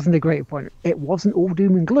put it. It wasn't a great appointment. It wasn't all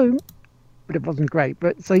doom and gloom, but it wasn't great.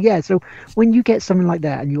 But so when you get something like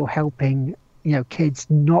that and you're helping, you know, kids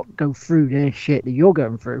not go through the shit that you're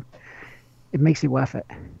going through, it makes it worth it.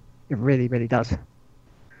 It really, really does.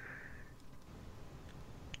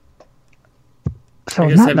 So I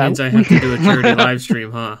guess that means I have to do a charity live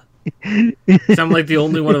stream, huh? So I'm like the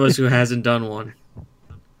only one of us who hasn't done one.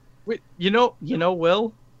 Wait, you know,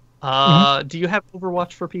 Will. Do you have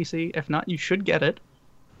Overwatch for PC? If not, you should get it.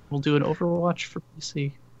 We'll do an Overwatch for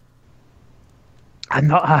PC. I'm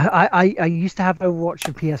not. I used to have Overwatch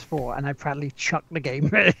for PS4, and I proudly chucked the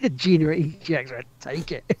game. Gina at EGX went,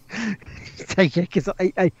 take it, because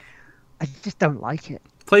I just don't like it.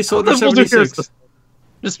 Play Soldier 76.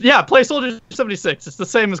 Play Soldier 76. It's the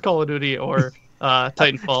same as Call of Duty or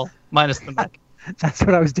Titanfall, minus the mech. That's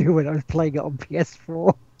what I was doing when I was playing it on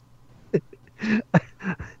PS4.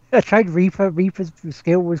 I tried Reaper. Reaper's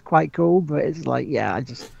skill was quite cool, but it's like, yeah, I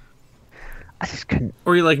just couldn't.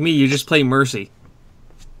 Or you're like me, you just play Mercy.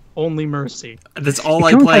 Only Mercy. That's all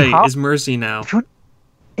I play is Mercy now.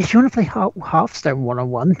 If you want to play Hearthstone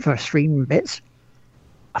 1-on-1 for streaming bits,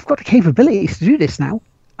 I've got the capabilities to do this now.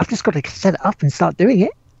 I've just got to set it up and start doing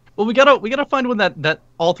it. Well, we gotta find one that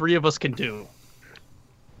all three of us can do.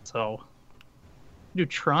 So, do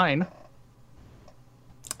Trine.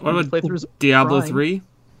 What about Diablo 3?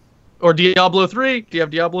 Or Diablo 3? Do you have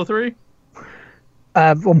Diablo 3?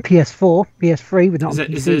 On PS4, PS3, but not on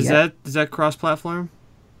PC is that cross-platform?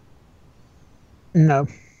 No.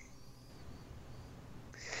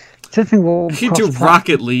 Something we'll you do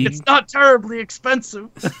Rocket League. It's not terribly expensive.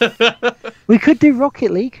 We could do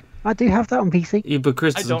Rocket League. I do have that on PC. Yeah, but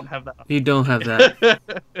Chris, I don't have that. You don't have that.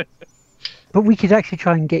 But we could actually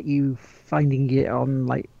try and get you finding it on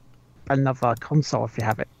like another console if you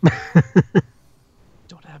have it.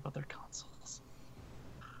 Don't have have other consoles.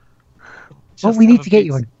 Well, Just we have need a to get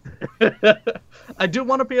you PS- one. I do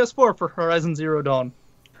want a PS4 for Horizon Zero Dawn.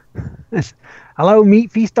 Hello,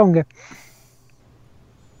 Meat Feast Donga.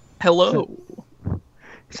 Hello.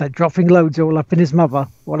 So dropping loads all up in his mother.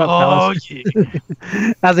 What up, Oh, fellas? yeah.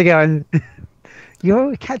 How's it going?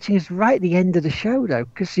 You're catching us right at the end of the show, though,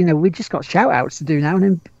 because, we just got shout-outs to do now, and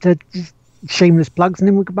then to just shameless plugs, and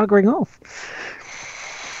then we're buggering off.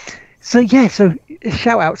 So, yeah,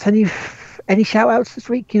 shout-outs. Any shout-outs this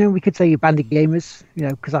week? We could say your Bandit Gamers,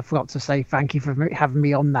 because I forgot to say thank you for having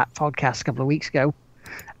me on that podcast a couple of weeks ago,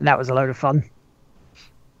 and that was a load of fun.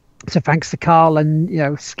 So thanks to Carl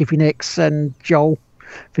and, Skippy Nicks and Joel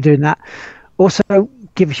for doing that. Also,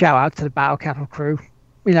 give a shout-out to the Battle Capital crew.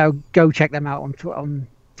 Go check them out on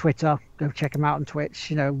Twitter. Go check them out on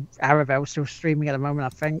Twitch. Aravel's still streaming at the moment, I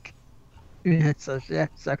think. So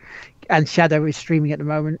and Shadow is streaming at the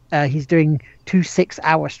moment. He's doing 2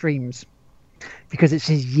 6-hour streams because it's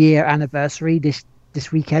his year anniversary this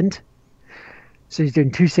weekend. So he's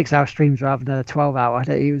doing 2 6-hour streams rather than a 12-hour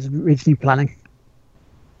that he was originally planning.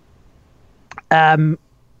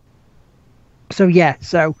 So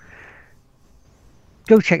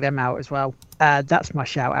go check them out as well. That's my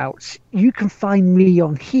shout outs. You can find me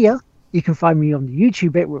on here. You can find me on the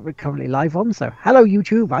YouTube bit we're currently live on. So hello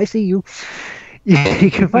YouTube, I see you.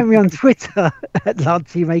 You can find me on Twitter at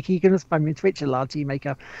LardTMaker. You can also find me on Twitch at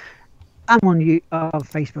LardTMaker. I'm on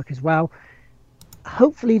Facebook as well.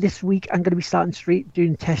 Hopefully this week I'm going to be starting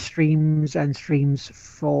doing test streams and streams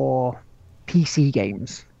for PC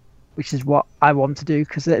games, which is what I want to do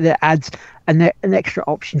because it adds an extra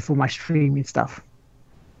option for my streaming stuff.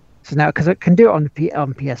 So now, because I can do it on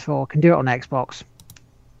PS4, can do it on Xbox.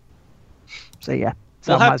 So yeah,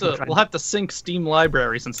 so we'll have to sync Steam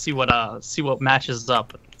libraries and see what matches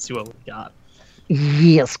up and see what we got.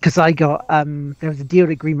 Yes, because I got there was a deal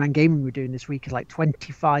that Green Man Gaming were doing this week of like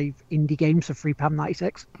 25 indie games for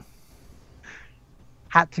 £3.96.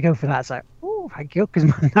 Had to go for that, so thank you, because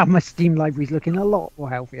now my Steam library's looking a lot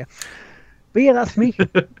more healthier. But yeah, that's me.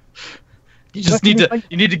 You just need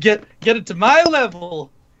to get it to my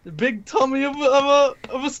level. The big tummy of a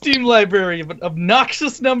Steam library of an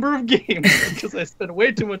obnoxious number of games because I spent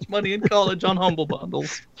way too much money in college on Humble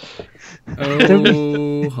Bundles.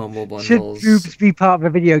 Oh, Humble Bundles. Should boobs be part of a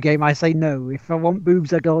video game? I say no. If I want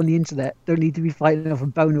boobs, I go on the internet. Don't need to be fighting off a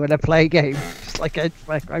bone when I play a game. Just like that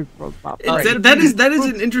is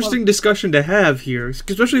an interesting discussion to have here,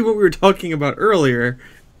 especially what we were talking about earlier.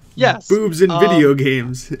 Yes, boobs in video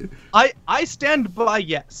games. I stand by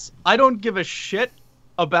yes. I don't give a shit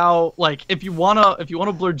about like if you wanna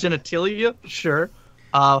blur genitalia, sure.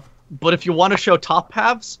 But if you wanna show top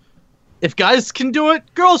halves, if guys can do it,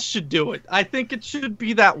 girls should do it. I think it should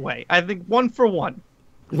be that way. I think 1 for 1.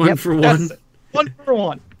 One for one. 1 for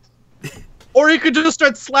 1. Or you could just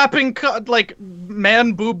start slapping like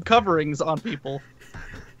man boob coverings on people.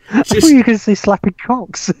 You can say slapping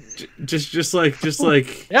cocks. Just like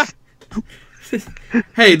Yeah.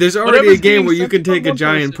 Hey, there's already a game where you censored can take a one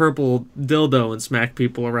giant person. purple dildo and smack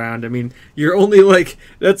people around. I mean, you're only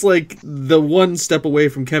that's like the one step away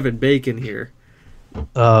from Kevin Bacon here.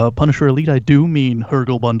 Punisher Elite, I do mean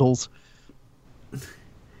Hergel bundles.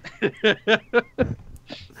 I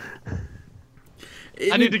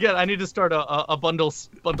need to start a bundle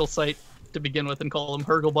site to begin with and call them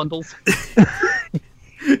Hergel bundles.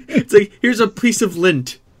 It's like, here's a piece of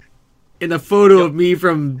lint in a photo of me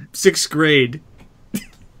from 6th grade.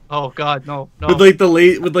 Oh God, no. With the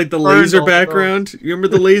laser Burned, background. You remember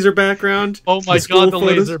the laser background? Oh my school God, the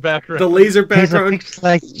photos? laser background. The laser background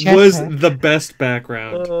Like was the best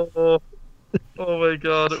background. Oh my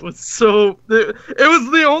God, it was so. It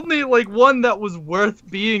was the only one that was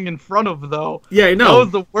worth being in front of, though. Yeah, I know. That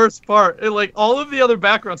was the worst part. All of the other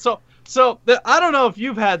backgrounds. So I don't know if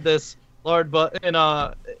you've had this, Lord, but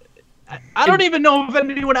I don't even know if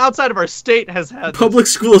anyone outside of our state has had Public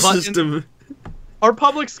this, school system. Our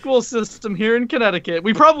public school system here in Connecticut,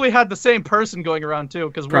 we probably had the same person going around too,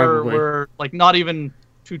 because we're not even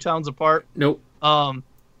 2 towns apart. Nope.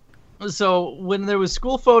 So when there was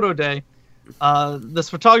school photo day,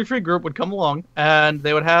 this photography group would come along and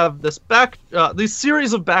they would have these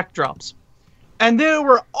series of backdrops, and they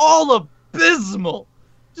were all abysmal,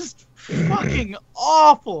 just fucking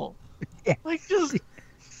awful, just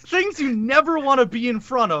things you never want to be in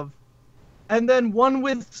front of. And then one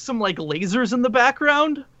with some lasers in the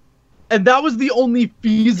background, and that was the only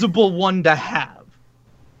feasible one to have.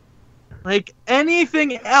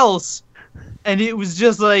 Anything else, and it was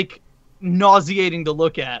just nauseating to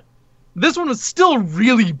look at. This one was still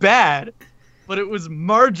really bad, but it was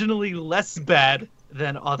marginally less bad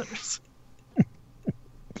than others.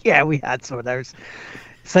 Yeah, we had some of those.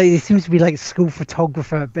 So it seems to be like school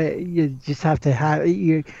photographer, but you just have to have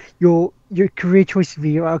your career choice to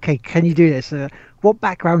be okay. Can you do this? What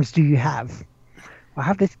backgrounds do you have? I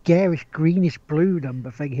have this garish greenish blue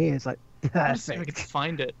number thing here. It's like Let's see if I can perfect.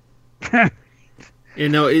 find it. You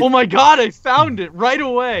know, Oh my god, I found it right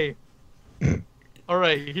away. All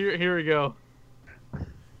right, here we go.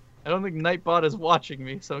 I don't think Nightbot is watching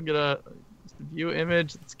me, so I'm gonna view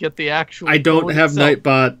image. Let's get the actual. I don't code have itself.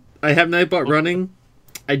 Nightbot. I have Nightbot running.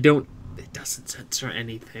 I don't. It doesn't censor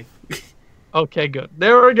anything. Okay, good.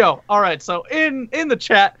 There we go. All right, so in the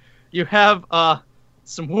chat you have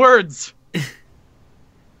some words.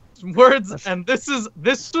 Some words, and this was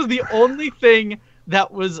the only thing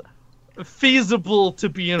that was feasible to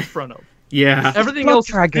be in front of. Yeah. Everything Blood else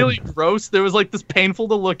is dragon. really gross. There was like this painful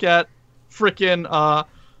to look at, freaking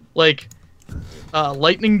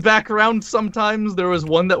lightning background. Sometimes there was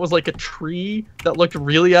one that was like a tree that looked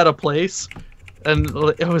really out of place, and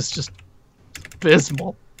it was just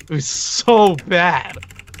abysmal. It was so bad.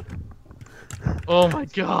 Oh my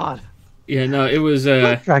god. Yeah. No, it was.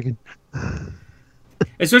 Dragon.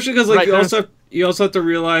 Especially because like Right, you also have to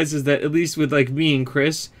realize is that at least with like me and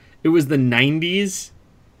Chris, it was the 90s,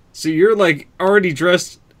 so you're like already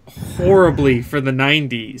dressed horribly for the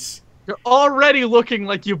 90s. You're already looking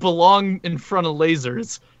like you belong in front of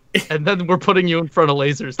lasers, and then we're putting you in front of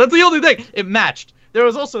lasers. That's the only thing. It matched. There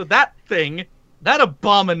was also that thing, that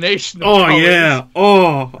abomination of Oh colors. yeah.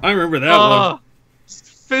 Oh, I remember that one.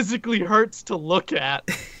 Physically hurts to look at.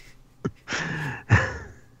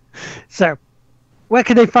 So, where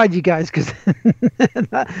can they find you guys? Because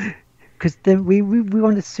then we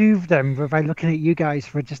want to soothe them by looking at you guys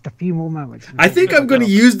for just a few more moments. I think I'm going to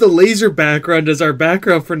use the laser background as our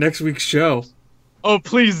background for next week's show. Oh,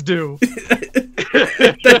 please do.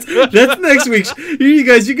 That's next week's. You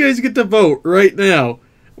guys get to vote right now.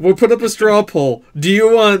 We'll put up a straw poll. Do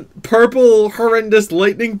you want purple horrendous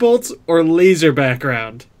lightning bolts or laser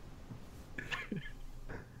background?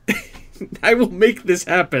 I will make this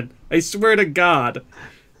happen. I swear to God.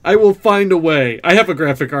 I will find a way. I have a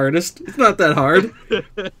graphic artist. It's not that hard.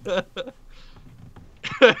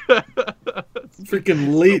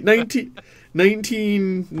 Freaking late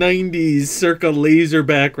 1990s circa laser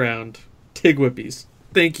background. Tig Whippies.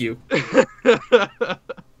 Thank you.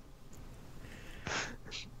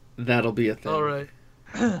 That'll be a thing. All right,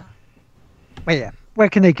 But yeah, where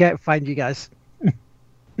can they find you guys?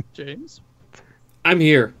 James. I'm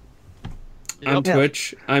here on Yep.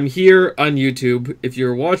 Twitch. I'm here on YouTube. If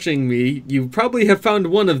you're watching me, you probably have found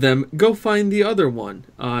one of them. Go find the other one.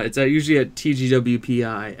 It's usually at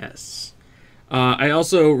TGWPIS. I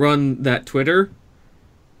also run that Twitter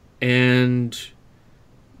and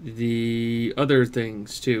the other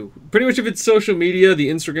things too. Pretty much if it's social media,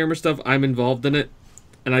 the Instagram or stuff, I'm involved in it.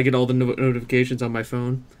 And I get all the notifications on my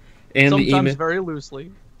phone. And the Sometimes email. very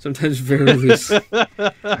loosely. Sometimes very loose.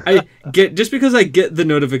 Just because I get the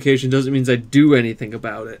notification doesn't mean I do anything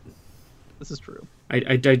about it. This is true.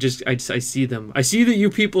 I see them. I see that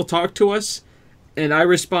you people talk to us, and I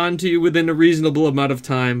respond to you within a reasonable amount of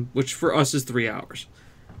time, which for us is 3 hours.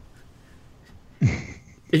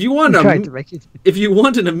 If you want Trying to make it. if you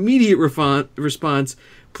want an immediate response,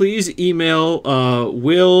 please email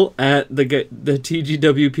Will at the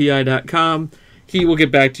TGWPI.com. He will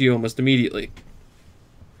get back to you almost immediately.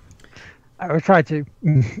 I will try to.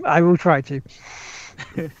 I will try to.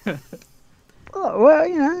 Oh, well,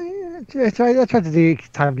 you know, I try to do it in a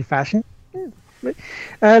timely fashion.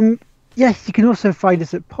 Yes, you can also find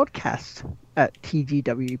us at podcast at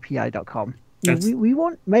tgwpi.com. We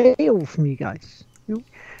want mail from you guys.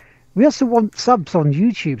 We also want subs on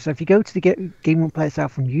YouTube. So if you go to the Game One Play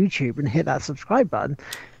Itself on YouTube and hit that subscribe button,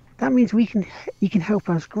 that means you can help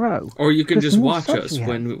us grow. Or you can Because just more watch subs us we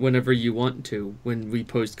have. whenever you want to, when we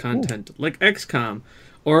post content, like XCOM,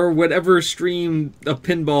 or whatever stream of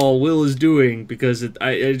pinball Will is doing, because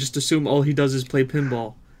I just assume all he does is play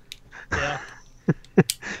pinball. Yeah.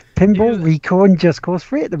 Pinball, Recall, and Just Cause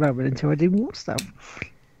 3 at the moment until I do more stuff.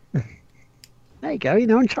 There you go. You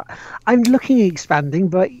know, I'm looking at expanding,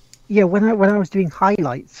 but yeah, when I was doing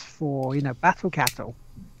highlights for Battle Cattle,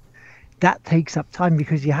 that takes up time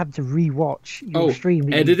because you have to rewatch your stream.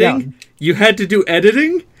 that you've editing? done. You had to do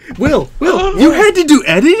editing? Will, you had to do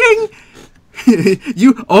editing?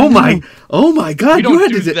 Oh my God! We You don't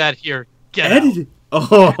had do to do that here. Get out. editing.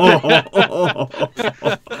 Oh.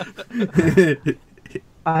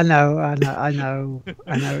 I know.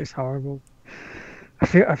 It's horrible. I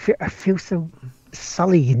feel so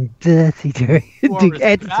sully and dirty doing You are as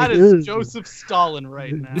editing. bad as Joseph Stalin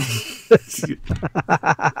right now.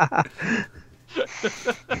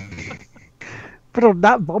 But on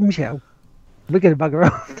that bombshell, we're going to bugger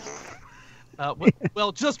off.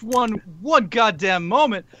 Well, just one goddamn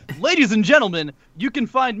moment. Ladies and gentlemen, you can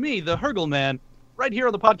find me, the Hergle Man, right here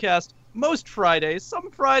on the podcast most Fridays.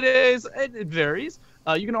 Some Fridays, it varies.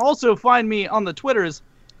 You can also find me on the Twitters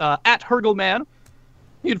at HergleMan.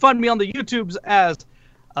 You can find me on the YouTubes as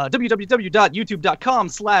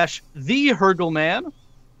www.youtube.com/TheHergleMan.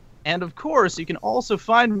 And of course, you can also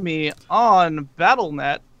find me on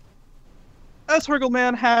Battle.net as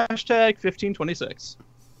HergleMan #1526.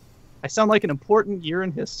 I sound like an important year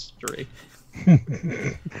in history.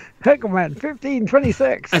 Heckleman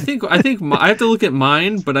 1526. I think I have to look at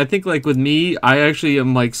mine, but I think like with me, I actually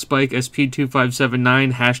am like Spike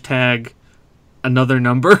SP2579 #another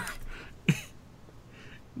number.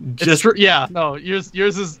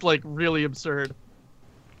 Yours is like really absurd.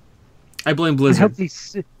 I blame Blizzard.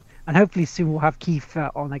 And hopefully soon we'll have Keith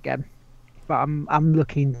on again. But I'm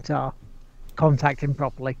looking to contact him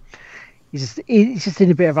properly. He's just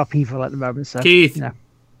in a bit of upheaval at the moment. So Keith,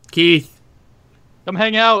 come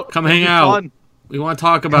hang out. Fun. We want to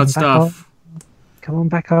talk about stuff. Come on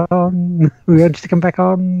back on. We want you to come back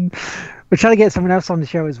on. We're trying to get someone else on the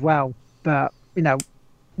show as well, but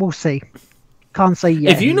we'll see. Can't say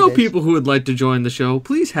yet. If you know people who would like to join the show,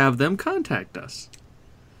 please have them contact us.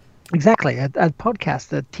 Exactly, at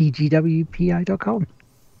podcast at tgwpi.com.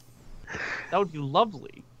 That would be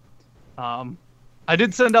lovely. I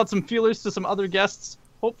did send out some feelers to some other guests.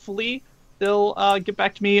 Hopefully, they'll get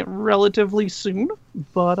back to me relatively soon.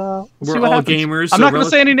 But we'll see what happens. Gamers. I'm not going to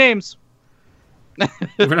say any names.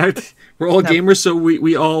 We're all gamers, so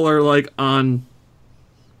we all are like on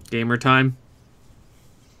gamer time.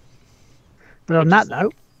 But on that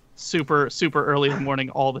note, super early in the morning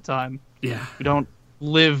all the time. Yeah, we don't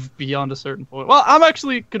live beyond a certain point. Well, I'm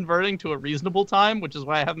actually converting to a reasonable time, which is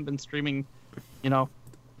why I haven't been streaming,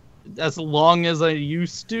 as long as I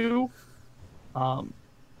used to.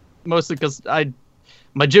 Mostly because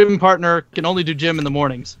my gym partner can only do gym in the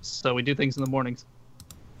mornings, so we do things in the mornings.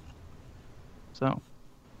 So,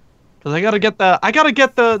 because I gotta get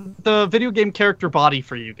the video game character body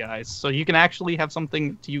for you guys, so you can actually have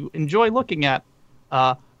something to enjoy looking at,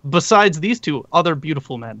 besides these two other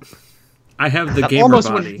beautiful men. I have the gamer almost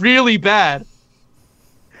body. Went really bad.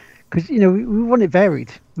 Because we want it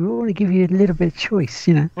varied. We want to give you a little bit of choice.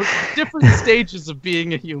 Different stages of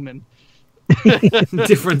being a human.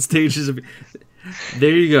 Different stages of. There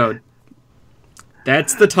you go.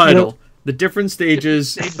 That's the title. The different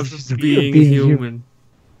stages of being human.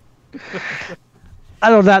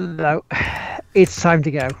 And on that note, it's time to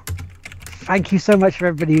go. Thank you so much for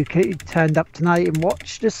everybody who turned up tonight and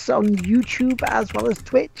watched us on YouTube as well as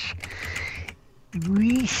Twitch.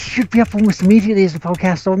 We should be up almost immediately as the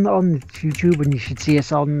podcast on YouTube, and you should see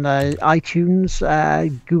us on iTunes,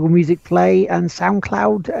 Google Music Play, and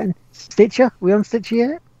SoundCloud, and Stitcher. We on Stitcher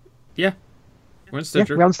yet? Yeah, we're on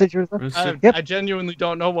Stitcher. Yeah, we're on Stitcher as well. I genuinely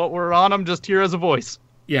don't know what we're on. I'm just here as a voice.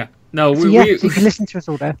 Yeah, no, so you can listen to us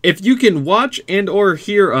all there. If you can watch and or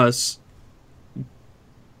hear us,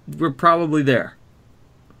 we're probably there.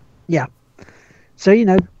 Yeah. So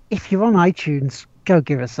if you're on iTunes, go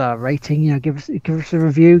give us a rating. Give us a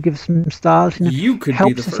review. Give us some stars. You could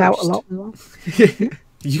helps be the us first. out a lot as well.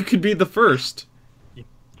 You could be the first. You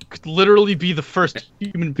could literally be the first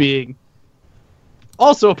human being.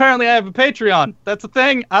 Also, apparently, I have a Patreon. That's a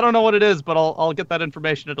thing. I don't know what it is, but I'll get that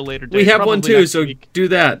information at a later date. We have one too, so week. do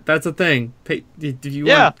that. That's a thing. Do you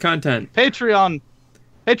want content? Patreon,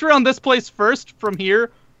 this place first from here.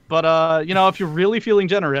 But if you're really feeling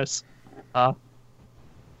generous, yeah.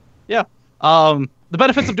 The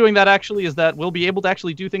benefits of doing that actually is that we'll be able to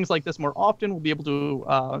actually do things like this more often. We'll be able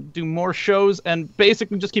to do more shows and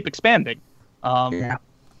basically just keep expanding.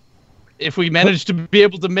 If we manage to be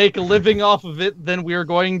able to make a living off of it, then we are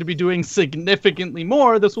going to be doing significantly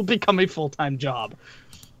more. This will become a full-time job.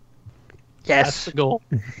 Yes. That's the goal.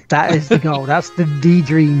 That is the goal. That's the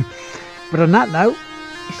dream. But on that note,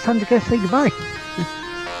 it's time to go say goodbye.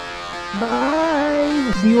 Bye.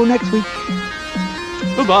 We'll see you all next week.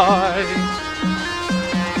 Bye-bye.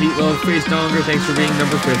 Meatloaf Face Donger, thanks for being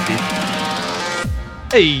number 50.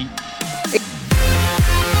 Hey.